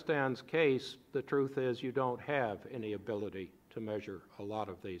Afghanistan's case, the truth is you don't have any ability to measure a lot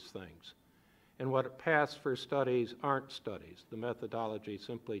of these things. And what pass for studies aren't studies. The methodology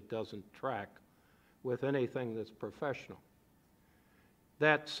simply doesn't track with anything that's professional.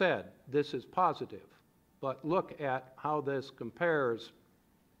 That said, this is positive, but look at how this compares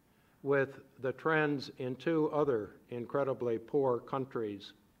with the trends in two other incredibly poor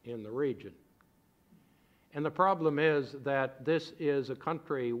countries in the region. And the problem is that this is a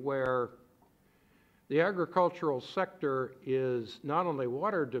country where the agricultural sector is not only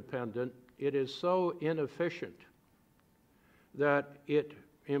water dependent, it is so inefficient that it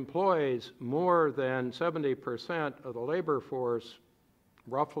employs more than 70% of the labor force,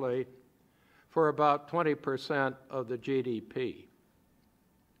 roughly, for about 20% of the GDP.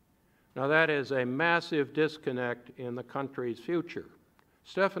 Now that is a massive disconnect in the country's future.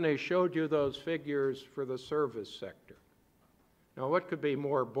 Stephanie showed you those figures for the service sector. Now, what could be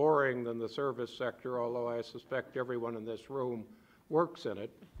more boring than the service sector, although I suspect everyone in this room works in it?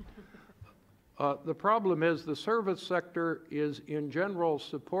 The problem is the service sector is in general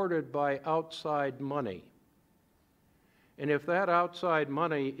supported by outside money. And if that outside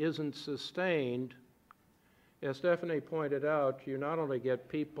money isn't sustained, as Stephanie pointed out, you not only get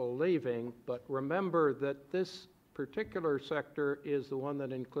people leaving, but remember that this particular sector is the one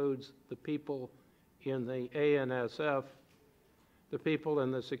that includes the people in the ANSF, the people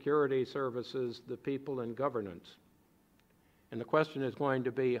in the security services, the people in governance. And the question is going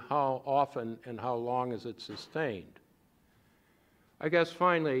to be how often and how long is it sustained? I guess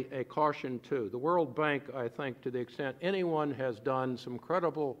finally a caution too. The World Bank, I think, to the extent anyone has done some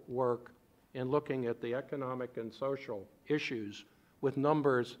credible work in looking at the economic and social issues with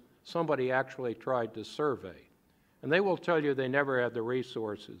numbers somebody actually tried to survey. And they will tell you they never had the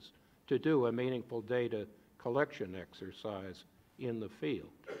resources to do a meaningful data collection exercise in the field.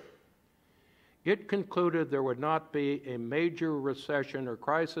 It concluded there would not be a major recession or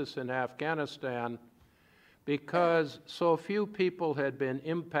crisis in Afghanistan because so few people had been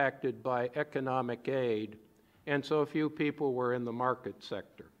impacted by economic aid and so few people were in the market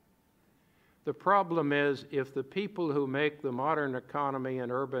sector. The problem is if the people who make the modern economy in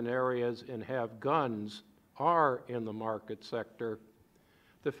urban areas and have guns are in the market sector,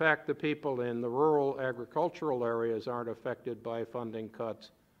 the fact that people in the rural agricultural areas aren't affected by funding cuts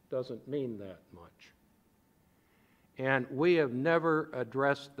doesn't mean that much. And we have never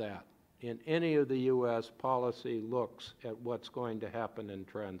addressed that in any of the U.S. policy looks at what's going to happen in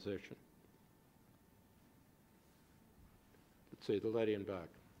transition. Let's see, the lady in back.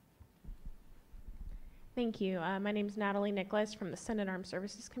 Thank you. My name is Natalie Nicholas from the Senate Armed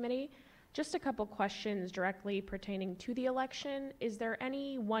Services Committee. Just a couple questions directly pertaining to the election. Is there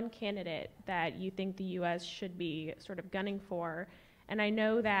any one candidate that you think the U.S. should be sort of gunning for? And I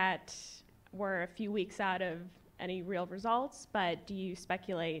know that we're a few weeks out of any real results, but do you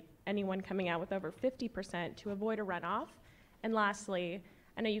speculate anyone coming out with over 50% to avoid a runoff? And lastly,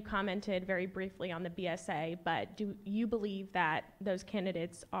 I know you commented very briefly on the BSA, but do you believe that those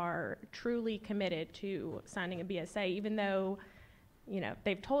candidates are truly committed to signing a BSA, even though, you know,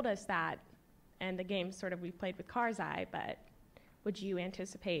 they've told us that, and the game sort of we've played with Karzai, but would you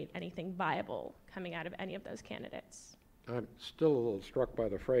anticipate anything viable coming out of any of those candidates? I'm still a little struck by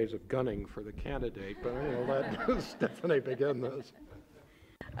the phrase of gunning for the candidate, but I'm going to let Stephanie begin this.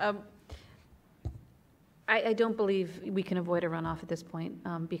 I don't believe we can avoid a runoff at this point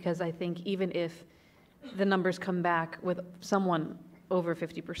because I think even if the numbers come back with someone over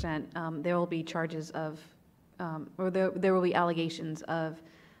 50%, there will be charges of, or there will be allegations of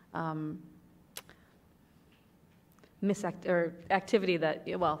activity that,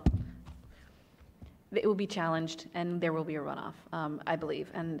 well, it will be challenged and there will be a runoff, I believe.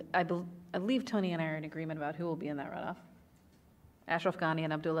 And I believe Tony and I are in agreement about who will be in that runoff. Ashraf Ghani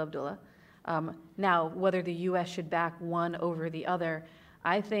and Abdullah. Now, whether the U.S. should back one over the other,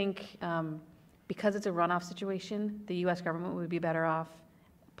 I think because it's a runoff situation, the U.S. government would be better off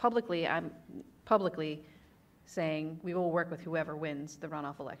publicly. I'm publicly saying we will work with whoever wins the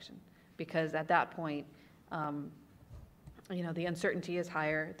runoff election, because at that point, you know, the uncertainty is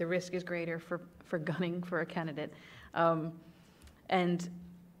higher, the risk is greater for gunning for a candidate. And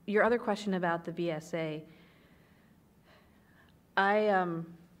your other question about the BSA,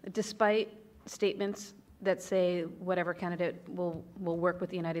 despite statements that say whatever candidate will work with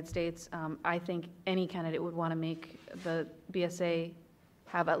the United States, I think any candidate would want to make the BSA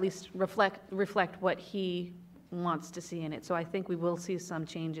have at least reflect what he wants to see in it. So I think we will see some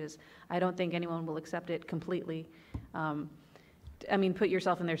changes. I don't think anyone will accept it completely. I mean, put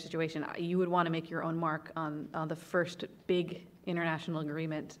yourself in their situation. You would want to make your own mark on the first big international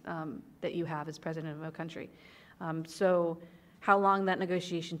agreement that you have as president of a country. So how long that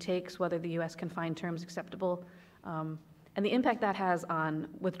negotiation takes, whether the U.S. can find terms acceptable, and the impact that has on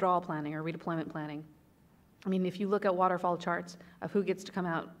withdrawal planning or redeployment planning. I mean, if you look at waterfall charts of who gets to come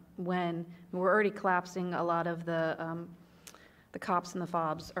out when, we're already collapsing a lot of the COPs and the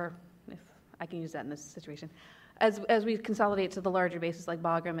FOBs, or if I can use that in this situation. As we consolidate to the larger bases like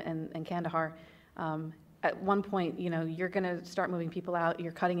Bagram and Kandahar, at one point, you know, you're going to start moving people out,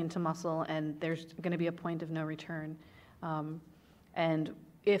 you're cutting into muscle, and there's going to be a point of no return. And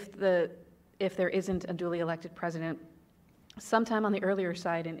if there isn't a duly elected president, sometime on the earlier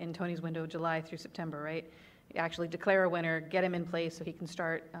side in Tony's window, July through September, right? You actually declare a winner, get him in place so he can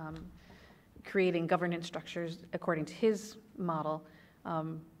start creating governance structures according to his model.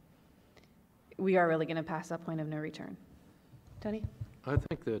 We are really going to pass that point of no return. Tony? I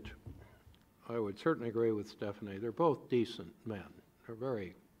think that I would certainly agree with Stephanie. They're both decent men. They're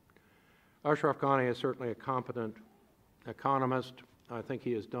very. Ashraf Ghani is certainly a competent economist. I think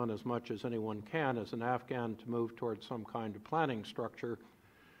he has done as much as anyone can as an Afghan to move towards some kind of planning structure.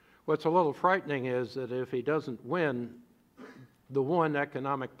 What's a little frightening is that if he doesn't win, the one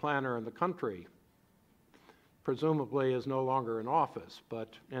economic planner in the country presumably is no longer in office,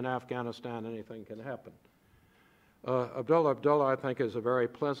 but in Afghanistan anything can happen. Abdullah, I think, is a very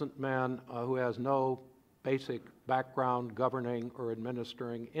pleasant man who has no basic background governing or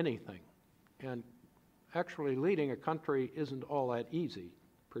administering anything. And actually leading a country isn't all that easy,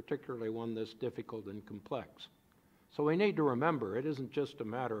 particularly one this difficult and complex. So we need to remember it isn't just a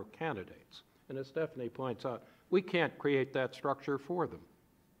matter of candidates. And as Stephanie points out, we can't create that structure for them.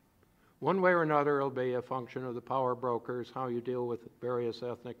 One way or another, it'll be a function of the power brokers, how you deal with various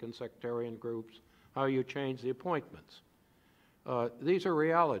ethnic and sectarian groups, how you change the appointments. These are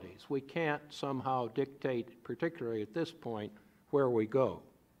realities. We can't somehow dictate, particularly at this point, where we go.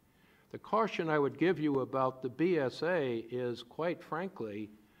 The caution I would give you about the BSA is, quite frankly,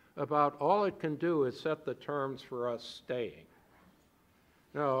 about all it can do is set the terms for us staying.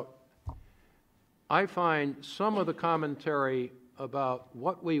 Now, I find some of the commentary about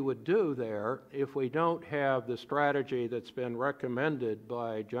what we would do there if we don't have the strategy that's been recommended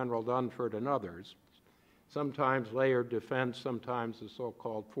by General Dunford and others, sometimes layered defense, sometimes the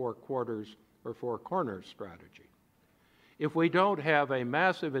so-called four quarters or four corners strategy. If we don't have a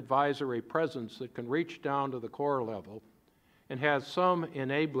massive advisory presence that can reach down to the corps level and has some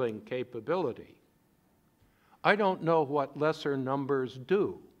enabling capability, I don't know what lesser numbers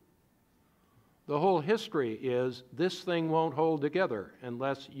do. The whole history is this thing won't hold together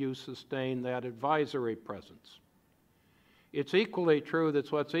unless you sustain that advisory presence. It's equally true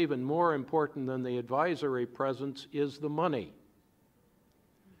that what's even more important than the advisory presence is the money.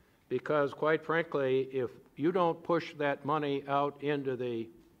 Because quite frankly, if you don't push that money out into the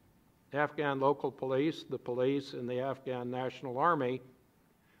Afghan local police, the police, and the Afghan National Army,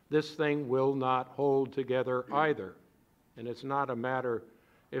 this thing will not hold together either. And it's not a matter,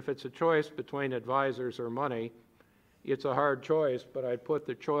 if it's a choice between advisors or money, it's a hard choice, but I'd put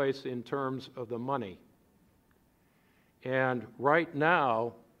the choice in terms of the money. And right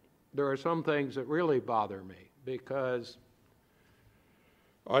now, there are some things that really bother me, because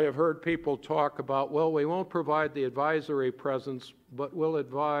I have heard people talk about, well, we won't provide the advisory presence, but we'll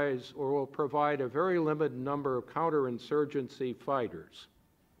advise or we'll provide a very limited number of counterinsurgency fighters.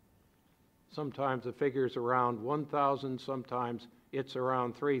 Sometimes the figure's around 1,000, sometimes it's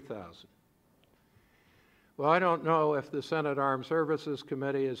around 3,000. Well, I don't know if the Senate Armed Services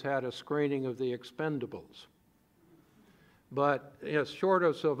Committee has had a screening of the expendables. But yes, short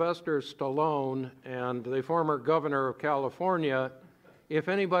of Sylvester Stallone and the former governor of California, if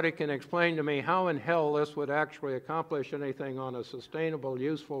anybody can explain to me how in hell this would actually accomplish anything on a sustainable,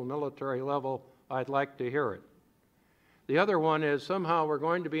 useful military level, I'd like to hear it. The other one is somehow we're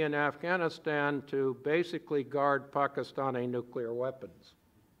going to be in Afghanistan to basically guard Pakistani nuclear weapons.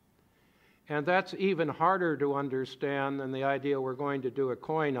 And that's even harder to understand than the idea we're going to do a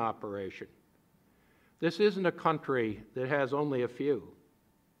coin operation. This isn't a country that has only a few.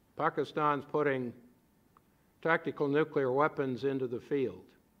 Pakistan's putting tactical nuclear weapons into the field.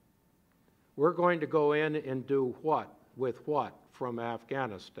 We're going to go in and do what with what from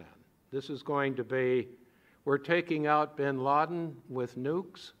Afghanistan? This is going to be, we're taking out bin Laden with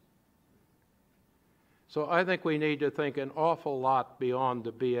nukes. So I think we need to think an awful lot beyond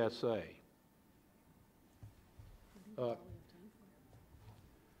the BSA.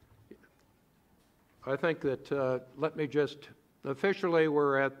 I think that, let me just, officially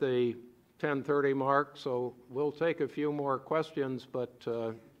we're at the 10:30 mark, so we'll take a few more questions, but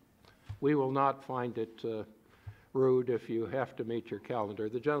we will not find it rude if you have to meet your calendar.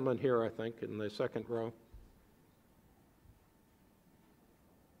 The gentleman here, I think, in the second row.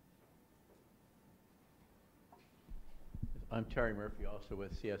 I'm Terry Murphy, also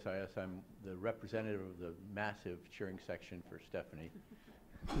with CSIS. I'm the representative of the massive cheering section for Stephanie.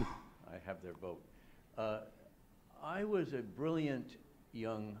 I have their vote. I was a brilliant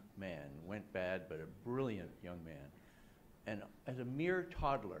young man, went bad, but a brilliant young man. And as a mere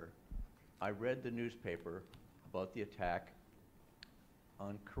toddler, I read the newspaper about the attack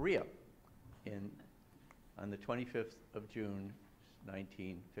on Korea on the 25th of June,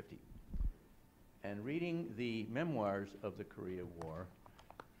 1950. And reading the memoirs of the Korea War,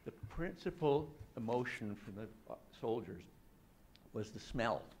 the principal emotion from the soldiers was the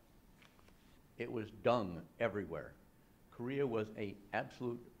smell. It was dung everywhere. Korea was an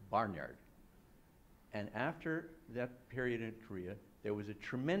absolute barnyard. And after that period in Korea, there was a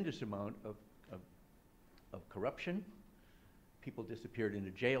tremendous amount of corruption. People disappeared into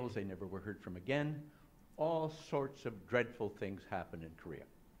jails. They never were heard from again. all sorts of dreadful things happen in Korea.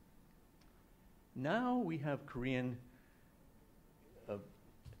 Now we have Korean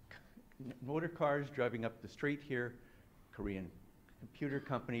motor cars driving up the street here, Korean computer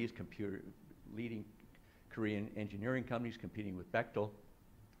companies, leading Korean engineering companies competing with Bechtel,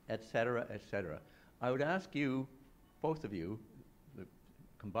 et cetera, et cetera. I would ask you, both of you, the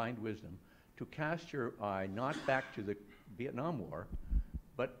combined wisdom, to cast your eye not back to the Vietnam War,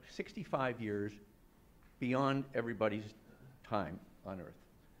 but 65 years beyond everybody's time on Earth,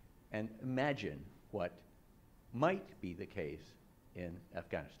 and imagine what might be the case in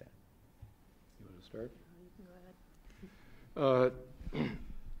Afghanistan. You want to start? You can go ahead.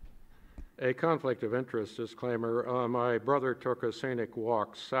 A conflict of interest disclaimer. My brother took a scenic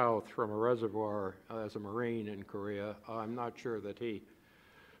walk south from a reservoir as a Marine in Korea. I'm not sure that he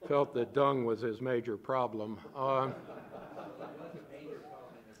felt that dung was his major problem.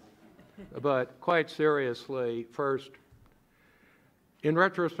 But quite seriously, first, in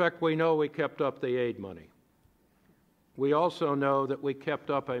retrospect, we know we kept up the aid money. We also know that we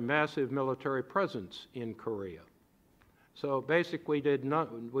kept up a massive military presence in Korea. So basically,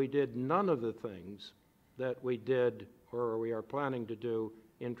 we did none of the things that we did or we are planning to do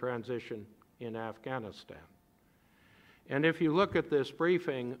in transition in Afghanistan. And if you look at this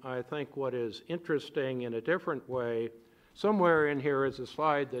briefing, I think what is interesting in a different way, somewhere in here is a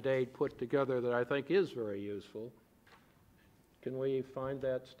slide that Aid put together that I think is very useful. Can we find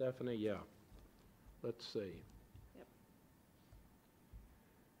that, Stephanie? Yeah. Let's see. Yep.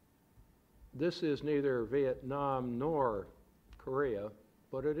 This is neither Vietnam nor Korea,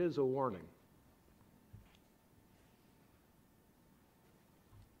 but it is a warning.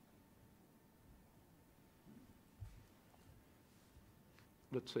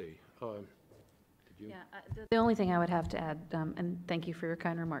 Let's see. Did you? Yeah, the only thing I would have to add, and thank you for your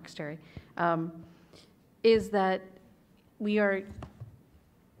kind remarks, Terry, is that we are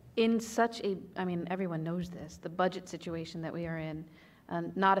in such a, I mean, everyone knows this, the budget situation that we are in,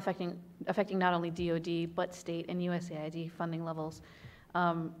 not affecting not only DoD, but state and USAID funding levels.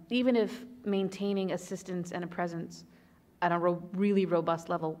 Even if maintaining assistance and a presence at a really robust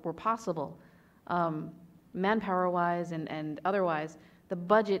level were possible, manpower-wise and otherwise, the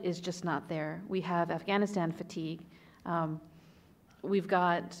budget is just not there. We have Afghanistan fatigue. We've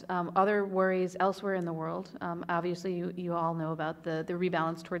got other worries elsewhere in the world. Obviously, you all know about the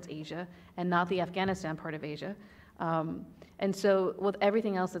rebalance towards Asia and not the Afghanistan part of Asia. And so with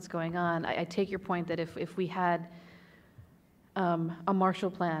everything else that's going on, I take your point that if we had a Marshall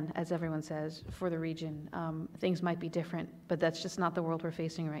Plan, as everyone says, for the region, things might be different, but that's just not the world we're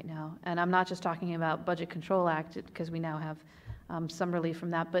facing right now. And I'm not just talking about Budget Control Act, because we now have some relief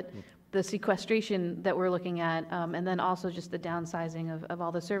from that, but the sequestration that we're looking at, and then also just the downsizing of all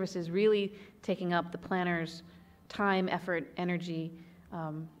the services, really taking up the planners' time, effort, energy,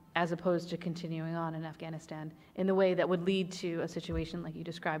 as opposed to continuing on in Afghanistan in the way that would lead to a situation like you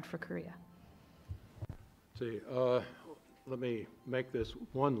described for Korea. See, let me make this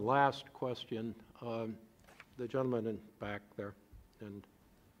one last question. The gentleman in back there, and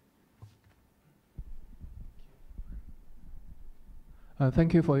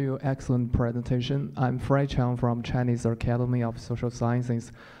thank you for your excellent presentation. I'm Fred Chang from Chinese Academy of Social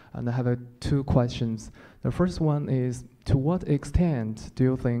Sciences, and I have two questions. The first one is, to what extent do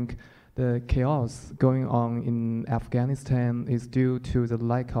you think the chaos going on in Afghanistan is due to the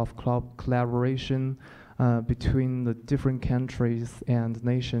lack of collaboration between the different countries and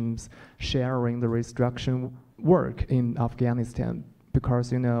nations sharing the reconstruction work in Afghanistan?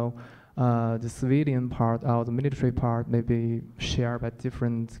 Because, you know, the civilian part or the military part may be shared by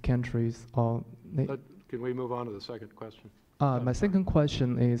different countries. Or can we move on to the second question? My second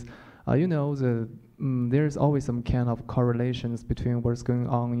question is, you know, there's always some kind of correlations between what's going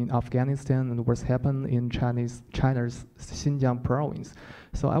on in Afghanistan and what's happened in China's Xinjiang province.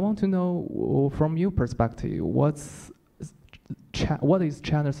 So I want to know, from your perspective, what is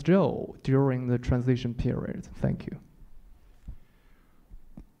China's role during the transition period? Thank you.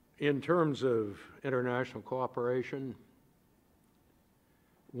 In terms of international cooperation,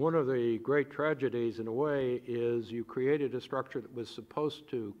 one of the great tragedies, in a way, is you created a structure that was supposed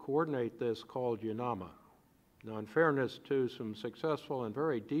to coordinate this called UNAMA. Now, in fairness to some successful and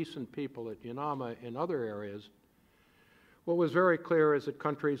very decent people at UNAMA in other areas, what was very clear is that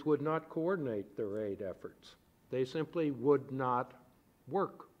countries would not coordinate their aid efforts. They simply would not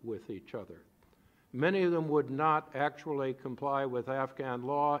work with each other. Many of them would not actually comply with Afghan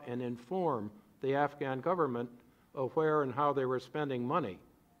law and inform the Afghan government of where and how they were spending money,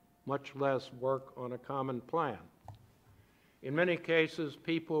 much less work on a common plan. In many cases,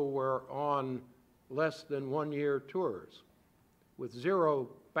 people were on less than 1-year tours with zero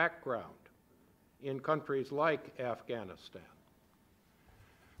background in countries like Afghanistan.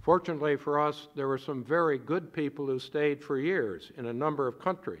 Fortunately for us, there were some very good people who stayed for years in a number of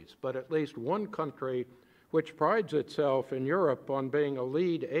countries, but at least one country which prides itself in Europe on being a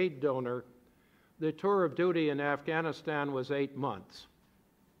lead aid donor, the tour of duty in Afghanistan was 8 months.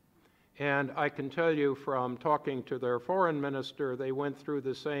 And I can tell you from talking to their foreign minister, they went through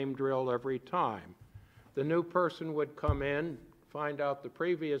the same drill every time. The new person would come in, find out the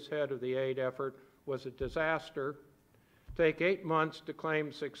previous head of the aid effort was a disaster, take 8 months to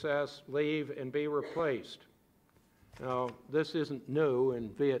claim success, leave, and be replaced. Now, this isn't new. In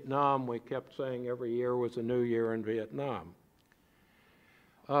Vietnam, we kept saying every year was a new year in Vietnam.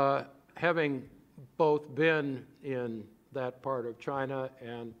 Having both been in that part of China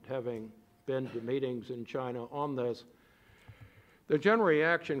and having been to meetings in China on this, the general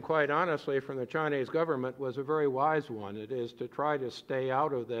reaction, quite honestly, from the Chinese government was a very wise one. It is to try to stay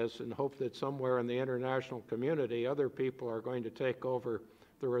out of this and hope that somewhere in the international community other people are going to take over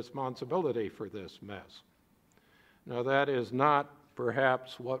the responsibility for this mess. Now, that is not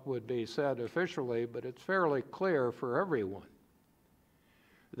perhaps what would be said officially, but it's fairly clear for everyone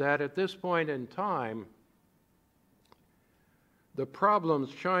that at this point in time, the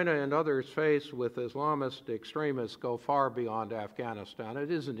problems China and others face with Islamist extremists go far beyond Afghanistan. It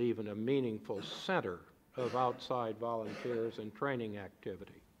isn't even a meaningful center of outside volunteers and training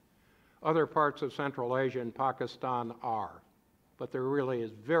activity. Other parts of Central Asia and Pakistan are, but there really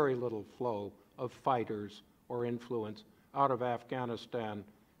is very little flow of fighters or influence out of Afghanistan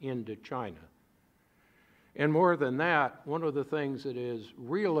into China. And more than that, one of the things that is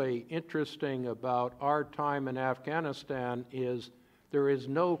really interesting about our time in Afghanistan is there is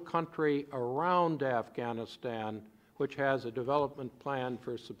no country around Afghanistan which has a development plan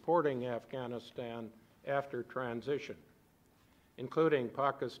for supporting Afghanistan after transition, including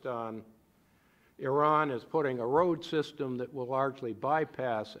Pakistan. Iran is putting a road system that will largely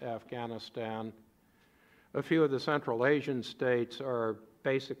bypass Afghanistan. A few of the Central Asian states are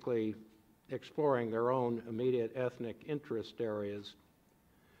basically exploring their own immediate ethnic interest areas.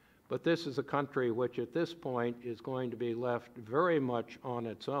 But this is a country which at this point is going to be left very much on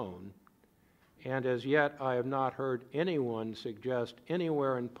its own. And as yet, I have not heard anyone suggest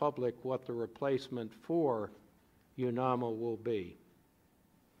anywhere in public what the replacement for UNAMA will be.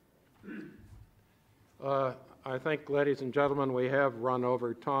 I think, ladies and gentlemen, we have run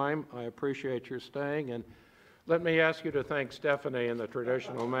over time. I appreciate your staying, and let me ask you to thank Stephanie in the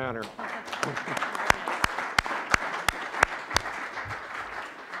traditional manner.